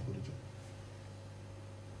dedicate time for the church?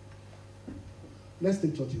 Let's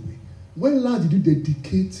take church away. When last did you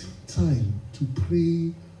dedicate time to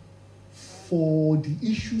pray for the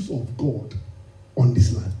issues of God on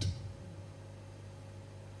this land?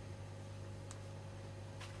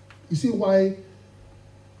 You see why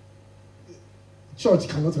church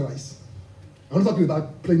cannot rise. I'm not talking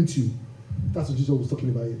about plenty. That's what Jesus was talking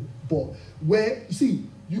about here. But where, you see,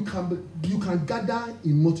 you can gather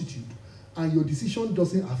in multitude and your decision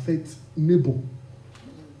doesn't affect neighbor.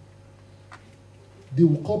 They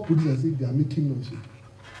will call police and say they are making noise.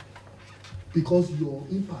 Because your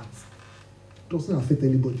impact doesn't affect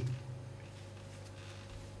anybody.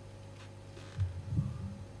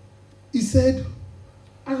 He said,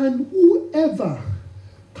 and whoever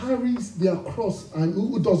carries their cross and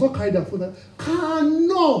who does not carry their cross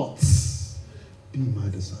cannot be my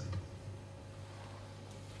disciple.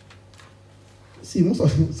 See,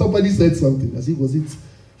 somebody said something. I think, was it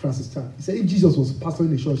Francis Chan? He said, if Jesus was pastoring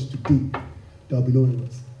the church today, there will be no one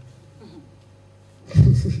else.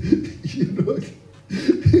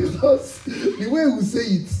 Because the way we say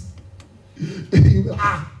it,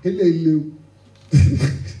 hello.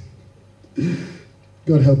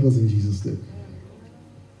 God help us in Jesus' name.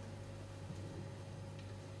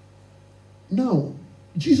 Now,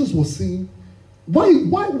 Jesus was saying,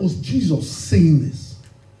 why was Jesus saying this?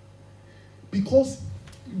 Because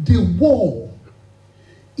the war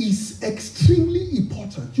is extremely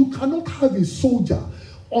important. You cannot have a soldier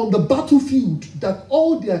on the battlefield that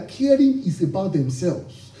all they are caring is about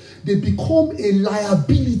themselves. They become a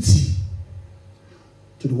liability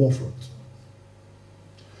to the war front.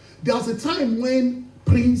 There was a time when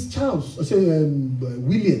Prince Charles,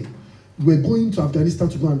 William, were going to Afghanistan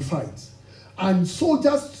to go and fight. And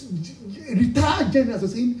soldiers, retired generals are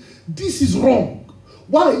saying, this is wrong.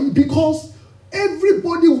 Why? Because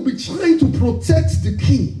everybody will be trying to protect the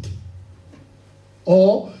king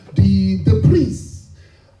or the prince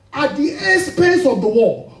at the expense of the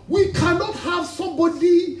war. We cannot have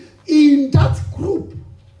somebody in that group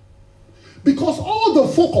because all the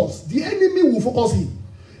focus, the enemy will focus him.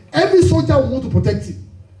 Every soldier will want to protect him.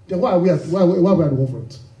 Then why are we at the war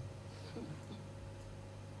front?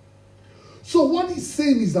 So what he's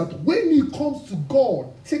saying is that when it comes to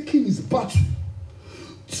God taking his battle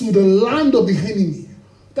to the land of the enemy,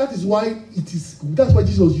 that's why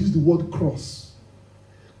Jesus used the word cross.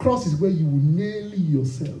 Cross is where you will nail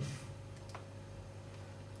yourself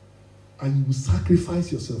and you will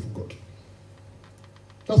sacrifice yourself for God.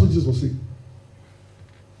 That's what Jesus was saying.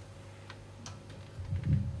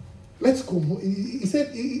 Let's go. He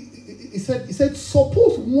said,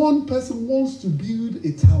 suppose one person wants to build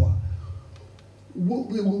a tower.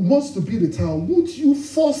 Wants to build a tower. Would you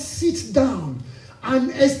first sit down and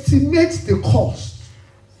estimate the cost,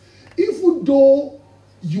 even though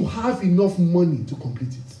you have enough money to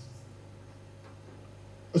complete it?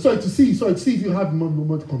 To see if you have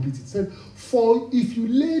money to complete it. Said, for if you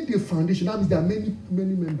lay the foundation, that means there are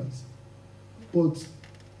many members, but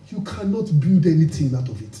you cannot build anything out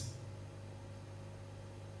of it.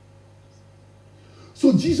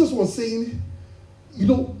 So Jesus was saying,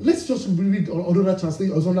 let's just read another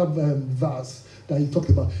translation, another verse that he talked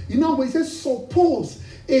about. When he says, suppose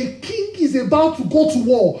a king is about to go to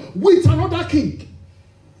war with another king.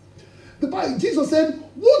 Jesus said,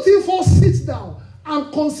 would he first sit down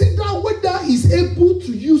and consider whether he's able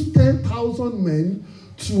to use 10,000 men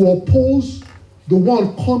to oppose the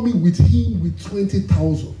one coming with him with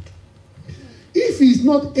 20,000? If he's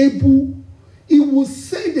not able, he will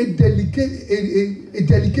send a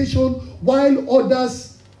delegation while the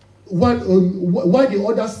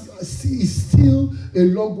others is still a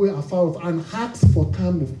long way afar off and asks for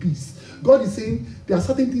time of peace. God is saying there are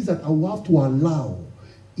certain things that I will have to allow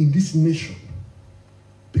in this nation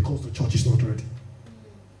because the church is not ready.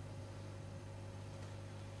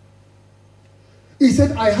 He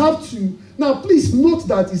said, I have to. Now, please note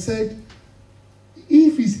that he said,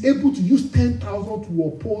 if he's able to use 10,000 to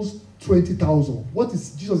oppose 20,000, what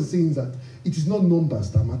is Jesus is saying is that it is not numbers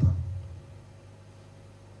that matter.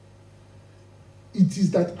 It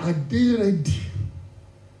is that are they ready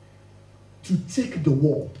to take the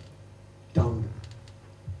war down?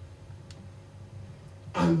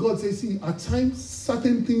 And God says, see, at times,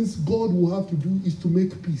 certain things God will have to do is to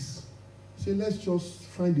make peace. So let's just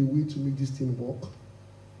find a way to make this thing work.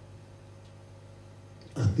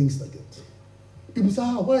 And things like that. People say,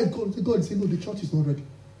 why is God? God is saying, no, the church is not ready.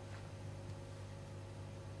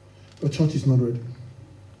 The church is not ready.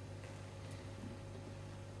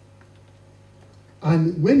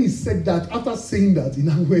 And when he said that, after saying that, he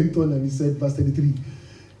now went on and he said, verse 33,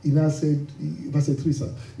 he now said, verse 3,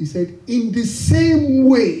 sir, he said, in the same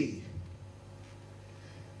way,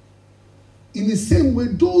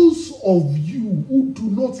 those of you who do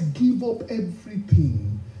not give up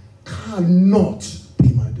everything cannot be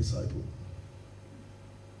my disciple.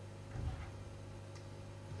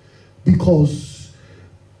 Because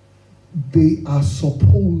they are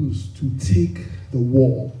supposed to take the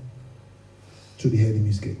war to the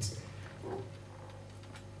enemy's gate.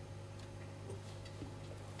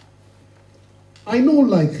 I know,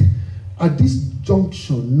 like, at this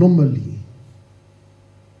junction, normally,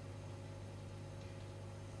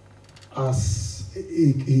 as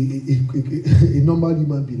a normal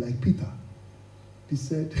human being like Peter, he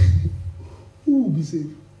said, who will be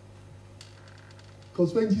saved?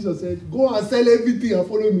 Because when Jesus said, go and sell everything and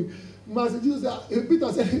follow me, Jesus said,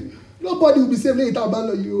 Peter said, nobody will be saved later,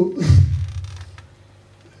 abandon you.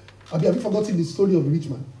 Have you forgotten the story of the rich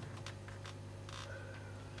man?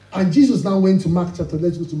 And Jesus now went to Mark chapter.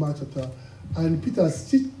 Let's go to Mark chapter. And Peter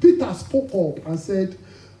spoke up and said,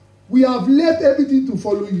 we have left everything to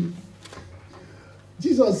follow you.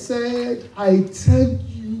 Jesus said, I tell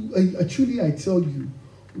you, truly I tell you,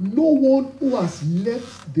 no one who has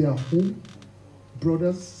left their home,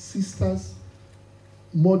 brothers, sisters,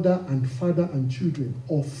 mother and father and children,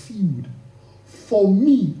 or field for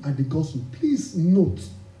me and the gospel. Please note,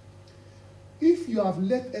 if you have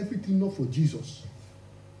left everything up for Jesus,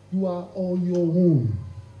 you are on your own.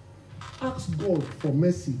 Ask God for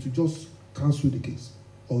mercy to just cancel the case,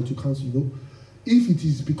 or to cancel, if it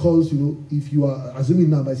is because, if you are, assuming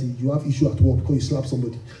now by saying you have issue at work because you slap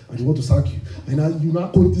somebody and you want to sack you, and now you now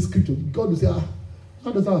quote this scripture, God will say,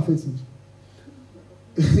 how does that affect me?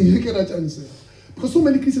 You get what I'm trying to say? Because so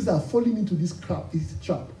many Christians are falling into this trap.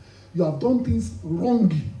 You have done things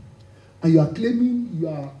wrongly, and you are claiming you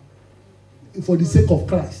are for the sake of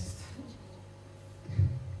Christ.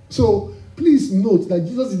 So please note that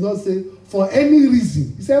Jesus did not say for any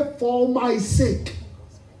reason. He said for my sake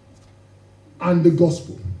and the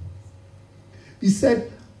gospel. He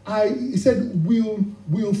said,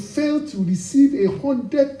 will fail to receive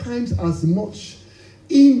 100 times as much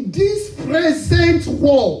in this present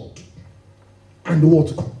world and the world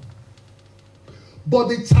to come. But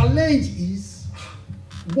the challenge is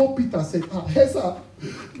what Peter said. Hey, sir,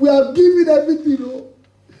 we have given everything.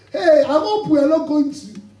 Hey, I hope we are not going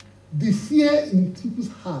to. The fear in people's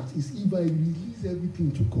hearts is if I release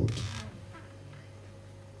everything to God,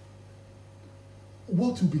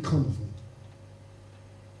 what will become of me?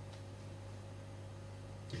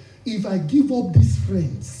 If I give up these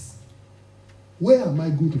friends, where am I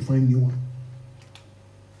going to find new one?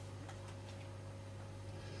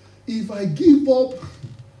 If I give up,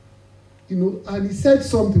 and he said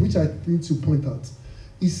something which I need to point out.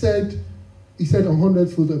 He said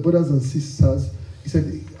 100-fold, brothers and sisters. He said,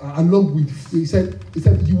 he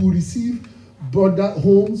said, you will receive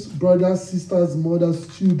homes, brothers, sisters, mothers,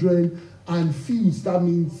 children, and fields. That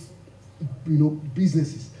means,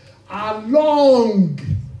 businesses, along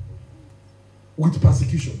with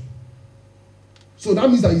persecution. So that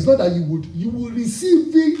means that it's not that you will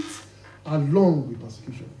receive it along with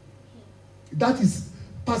persecution. That is,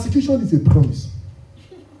 persecution is a promise.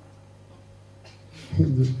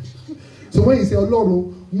 So when you say,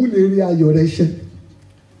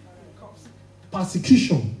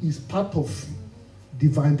 persecution is part of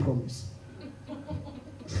divine promise.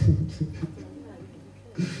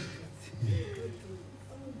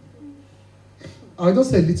 I'll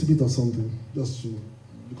just say a little bit of something,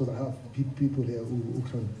 because I have people here who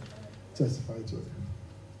can testify to it.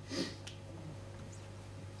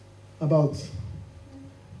 About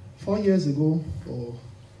 4 years ago, or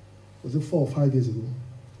was it 4 or 5 years ago,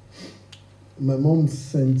 my mom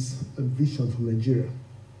sent a vision from Nigeria.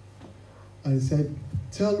 And he said,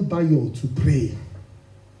 tell Bayo to pray.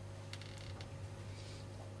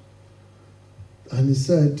 And he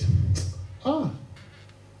said, a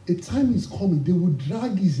time is coming, they will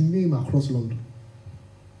drag his name across London.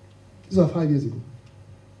 These are 5 years ago.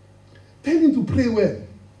 Tell him to pray well.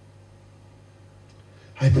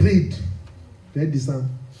 I prayed. Read the psalm.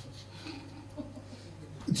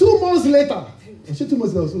 2 months later,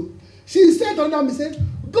 she said under me, said,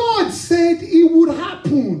 God said it would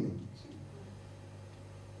happen.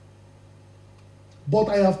 But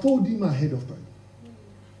I have told him ahead of time.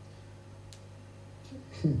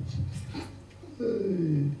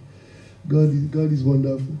 God is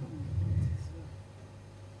wonderful.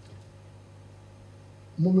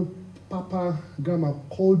 Mommy, Papa, Grandma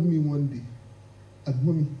called me one day. And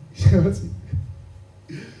Mommy,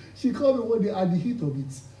 she called me one day at the heat of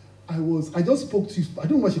it. I just spoke to you. I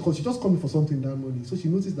don't know what she called. She just called me for something that morning. So she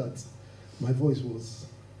noticed that my voice was.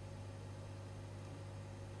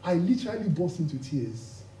 I literally burst into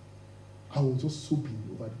tears. I was just sobbing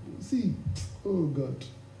over the phone. See, oh God.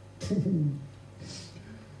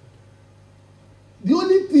 The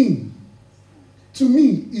only thing to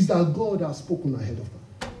me is that God has spoken ahead of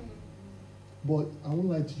time. But I won't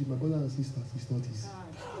lie to you, my brothers and sisters, it's not easy.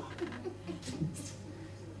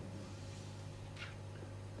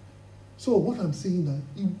 So what I'm saying that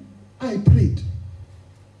I prayed.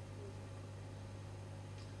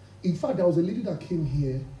 In fact, there was a lady that came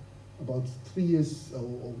here about 3 years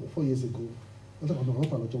or 4 years ago.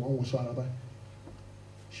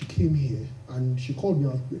 She came here and she called me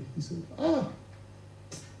out there. He said, He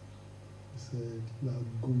said, you are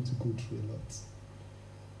going to go through a lot.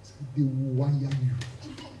 He said, they will wire you.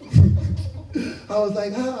 I was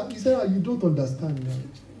like, He said, you don't understand now.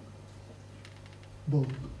 But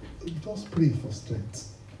just pray for strength.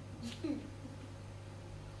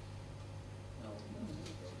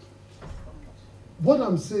 What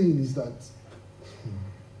I'm saying is that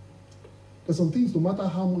there's some things, no matter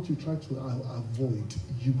how much you try to avoid,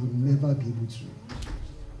 you will never be able to.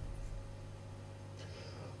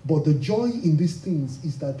 But the joy in these things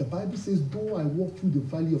is that the Bible says, though I walk through the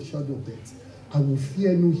valley of shadow of death, I will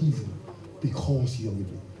fear no evil, because you're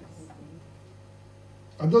with me.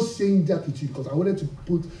 I'm just saying that with you because I wanted to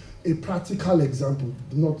put a practical example,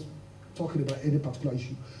 not talking about any particular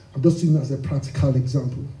issue. I'm just saying as a practical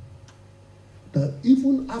example. That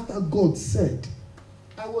even after God said,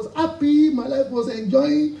 I was happy, my life was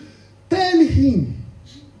enjoying, tell him.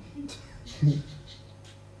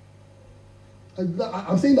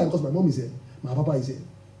 I'm saying that because my mom is here, my papa is here.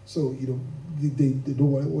 So, they don't know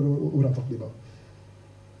what I'm talking about.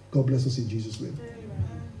 God bless us in Jesus' name.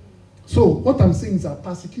 So, what I'm saying is that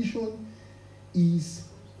persecution is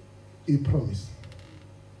a promise.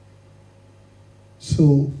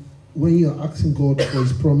 So, when you are asking God for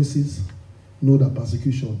his promises, know that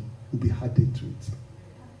persecution will be added to it.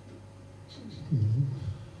 Mm-hmm.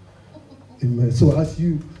 Amen. So as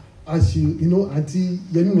you, Auntie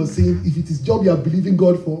Yemi was saying, if it is job you are believing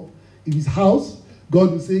God for, if it's house,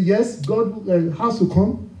 God will say, yes, house will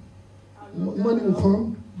come, money will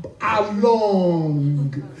come,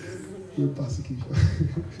 along with persecution.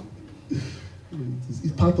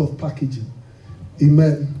 It's part of packaging.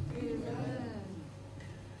 Amen.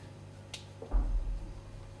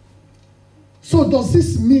 So does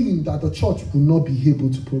this mean that the church will not be able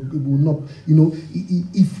to,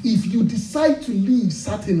 if you decide to live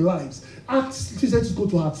certain lives, let's go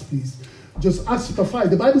to Acts, please. Just Acts chapter 5.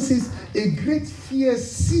 The Bible says, a great fear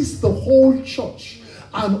seized the whole church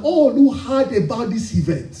and all who heard about this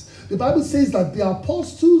event. The Bible says that the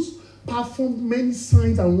apostles performed many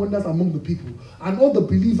signs and wonders among the people, and all the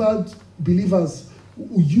believers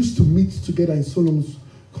who used to meet together in Solomon's.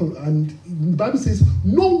 And the Bible says,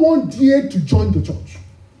 no one dared to join the church.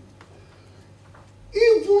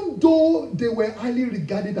 Even though they were highly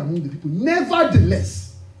regarded among the people.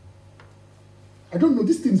 Nevertheless, I don't know,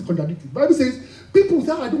 this thing is contradictory. The Bible says, people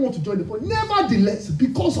say, I don't want to join the church. Nevertheless,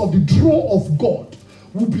 because of the draw of God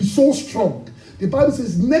will be so strong. The Bible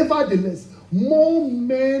says, nevertheless, more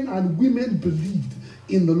men and women believed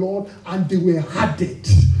in the Lord and they were added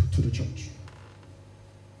to the church.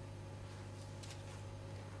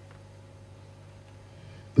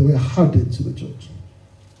 They were added to the church.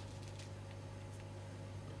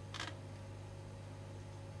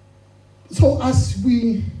 So as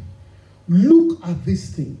we look at these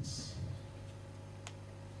things,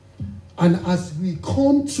 and as we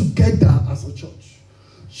come together as a church,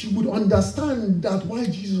 you would understand that why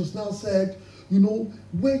Jesus now said,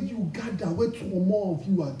 where you gather, where two or more of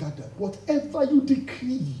you are gathered, whatever you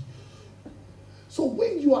decree. So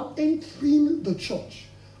when you are entering the church,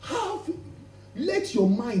 let your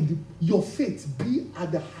mind, your faith be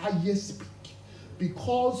at the highest peak.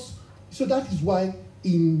 So that is why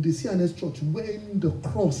in the CNS church, when the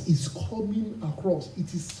cross is coming across,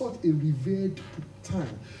 it is such a revered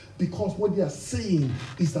time. Because what they are saying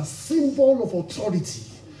is a symbol of authority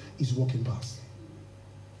is walking past.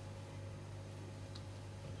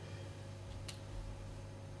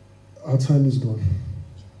 Our time is gone.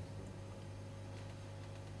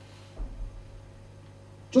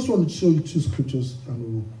 Just want to show you two scriptures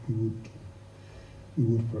and we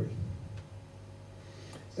would pray.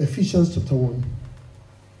 Ephesians chapter 1,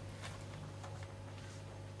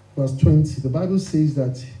 verse 20. The Bible says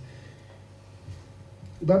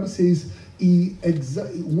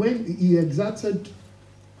when he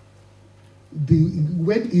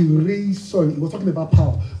was talking about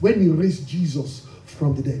power, when he raised Jesus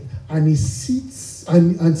from the dead, and he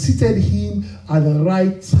seated him at the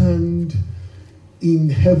right hand in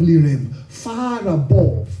heavenly realm, far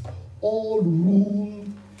above all rule,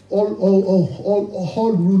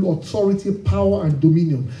 all rule, authority, power, and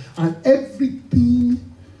dominion, and everything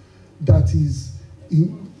that is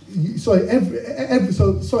and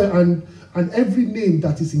every name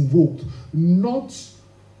that is invoked, not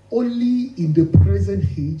only in the present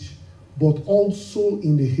age, but also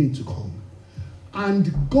in the age to come.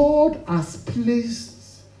 And God has placed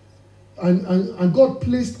And God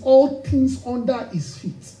placed all things under his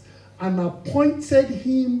feet and appointed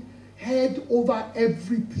him head over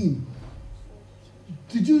everything.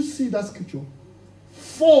 Did you see that scripture?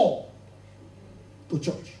 For the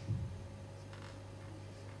church.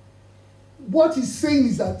 What he's saying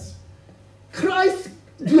is that Christ,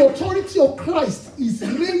 the authority of Christ is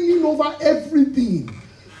reigning over everything.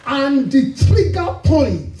 And the trigger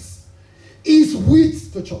point is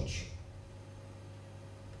with the church.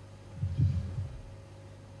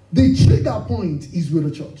 The trigger point is with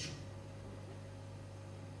the church.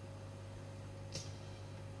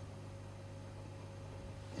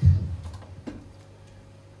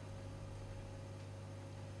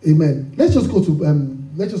 Amen. Let's just go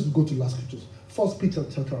to last scriptures. 1 Peter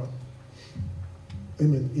chapter.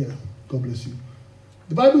 Amen. Yeah. God bless you.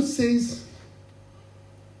 The Bible says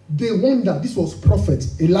they wondered. This was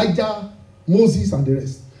prophets, Elijah, Moses, and the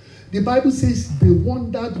rest. The Bible says they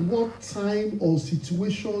wondered what time or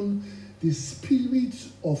situation the Spirit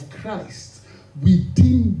of Christ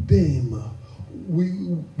within them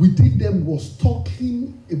was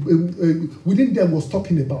talking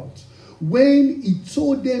about when he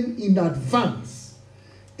told them in advance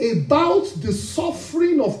about the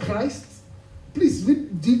suffering of Christ. Please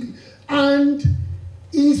read, and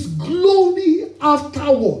his glory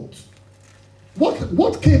afterward.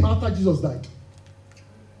 What came after Jesus died?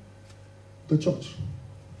 The church.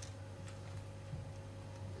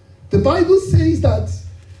 The Bible says that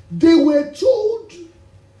they were told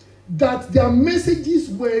that their messages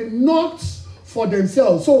were not for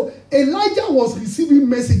themselves. So Elijah was receiving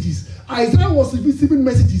messages. Isaiah was receiving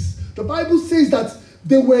messages. The Bible says that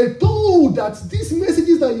they were told that these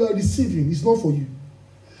messages that you are receiving is not for you.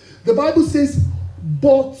 The Bible says,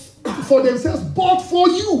 but for themselves, but for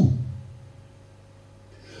you.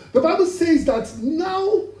 The Bible says that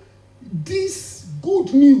now this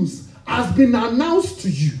good news has been announced to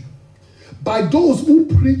you by those who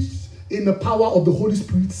preached in the power of the Holy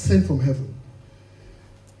Spirit sent from heaven.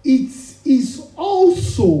 It is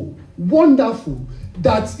also wonderful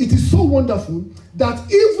that it is so wonderful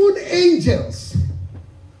that even angels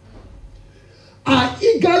are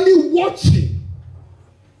eagerly watching.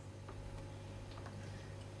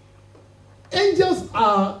 Angels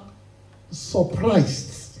are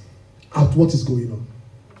surprised at what is going on.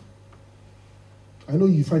 I know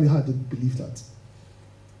you find it hard to believe that.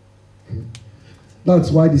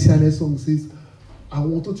 That's why the CNS song says, I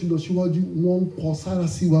want to lọ síwájú, wọ́n kọ sára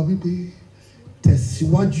sí wa wípé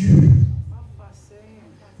tẹ̀síwájú.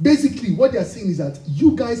 Basically, what they are saying is that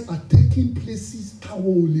you guys are taking places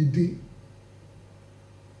táwọn ò lè dé.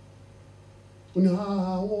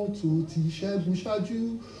 Àwọn tó ti ṣẹ́gun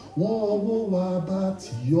ṣáájú, wọ́n wó wa bá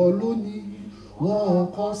tìyọ lónìí.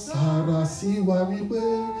 Wọ́n kọ sára sí wa wípé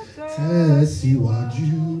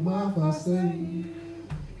tẹ̀síwájú má fà sẹ́yìn.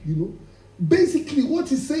 You know, basically what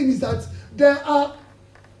he's saying is that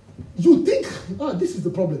you think, this is the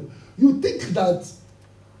problem. You think that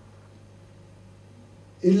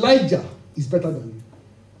Elijah is better than you.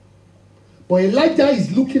 But Elijah is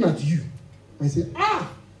looking at you and saying,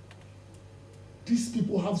 these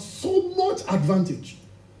people have so much advantage.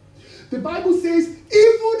 The Bible says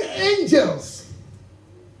even angels.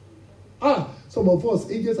 Some of us,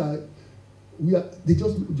 angels they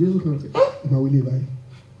just say, my will Levi.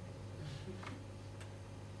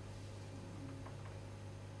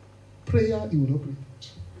 Prayer, he will not pray.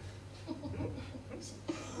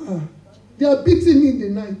 They are beating me in the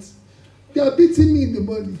night. They are beating me in the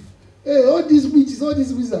morning. Hey, all these witches, all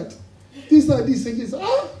these wizards, these are these angels. And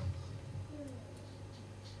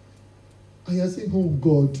you are saying, oh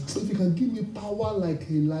God, so if you can give me power like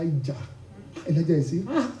Elijah. Elijah is saying,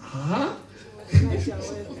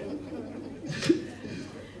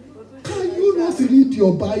 Can you not read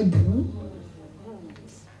your Bible?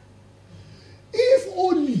 If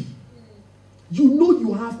only you know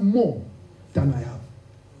you have more than I have.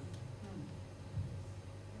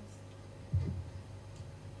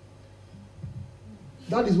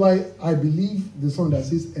 That is why I believe the song that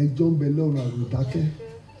says, Ejon Belona Rudake.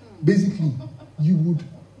 Basically, you will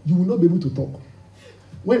not be able to talk.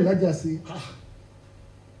 When Elijah say,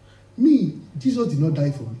 me, Jesus did not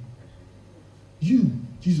die for me. You,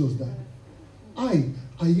 Jesus died. I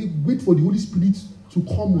wait for the Holy Spirit to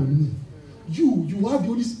come on me. You have the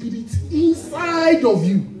Holy Spirit inside of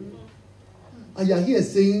you. And you are here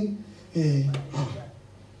saying,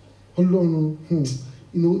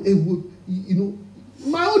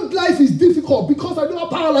 my own life is difficult because I don't have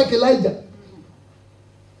power like Elijah.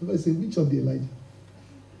 I say, which of the Elijah?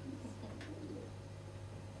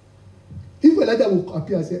 If Elijah will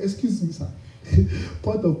appear and say, excuse me, sir,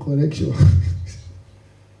 point of correction.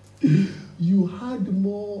 You had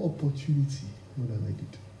more opportunity more than I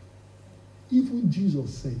did. Even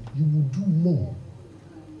Jesus said, you will do more.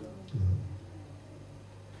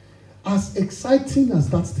 As exciting as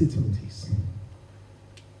that statement is,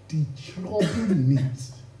 the trouble in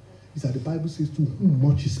it is that the Bible says, to whom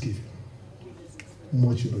much is given,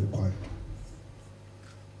 much will be required.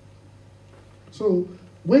 So,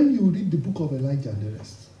 when you read the book of Elijah and the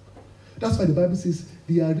rest, that's why the Bible says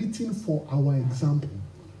they are written for our example.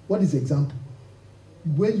 What is example?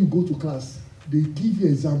 When you go to class, they give you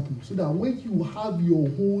example so that when you have your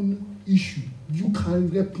own issue, you can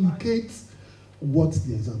replicate what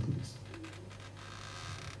the example is.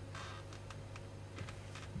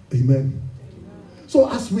 Amen. So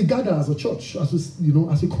as we gather as a church, as we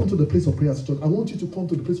come to the place of prayer as a church, I want you to come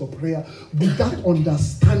to the place of prayer with that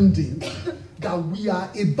understanding that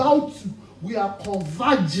we are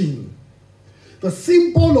converging. The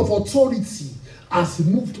symbol of authority has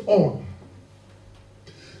moved on.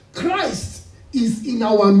 Christ is in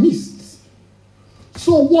our midst.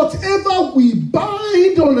 So whatever we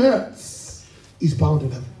bind on earth is bound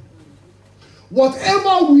in heaven.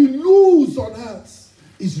 Whatever we lose on earth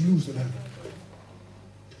is loose in heaven.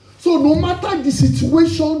 So no matter the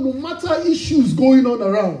situation, no matter issues going on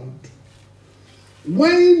around,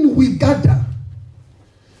 when we gather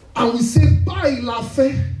and we say, "By la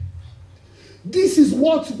fe," this is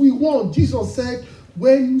what we want. Jesus said,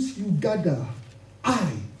 when you gather,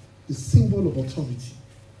 I, the symbol of authority,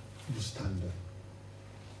 will stand there.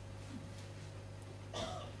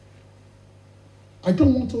 I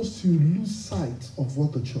don't want us to lose sight of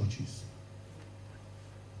what the church is.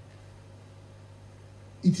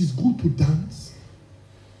 It is good to dance.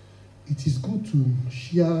 It is good to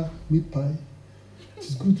share meat pie. It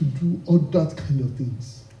is good to do all that kind of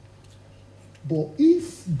things. But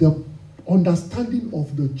if the understanding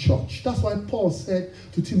of the church, that's why Paul said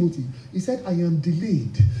to Timothy, he said, I am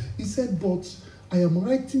delayed. He said, but I am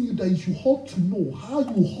writing you that you ought to know how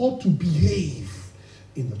you ought to behave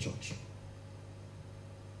in the church.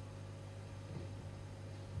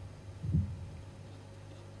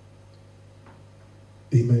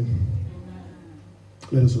 Amen.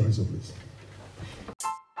 Let us rise up, please.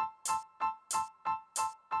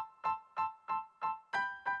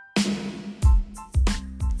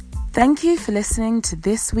 Thank you for listening to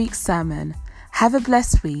this week's sermon. Have a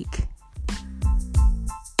blessed week.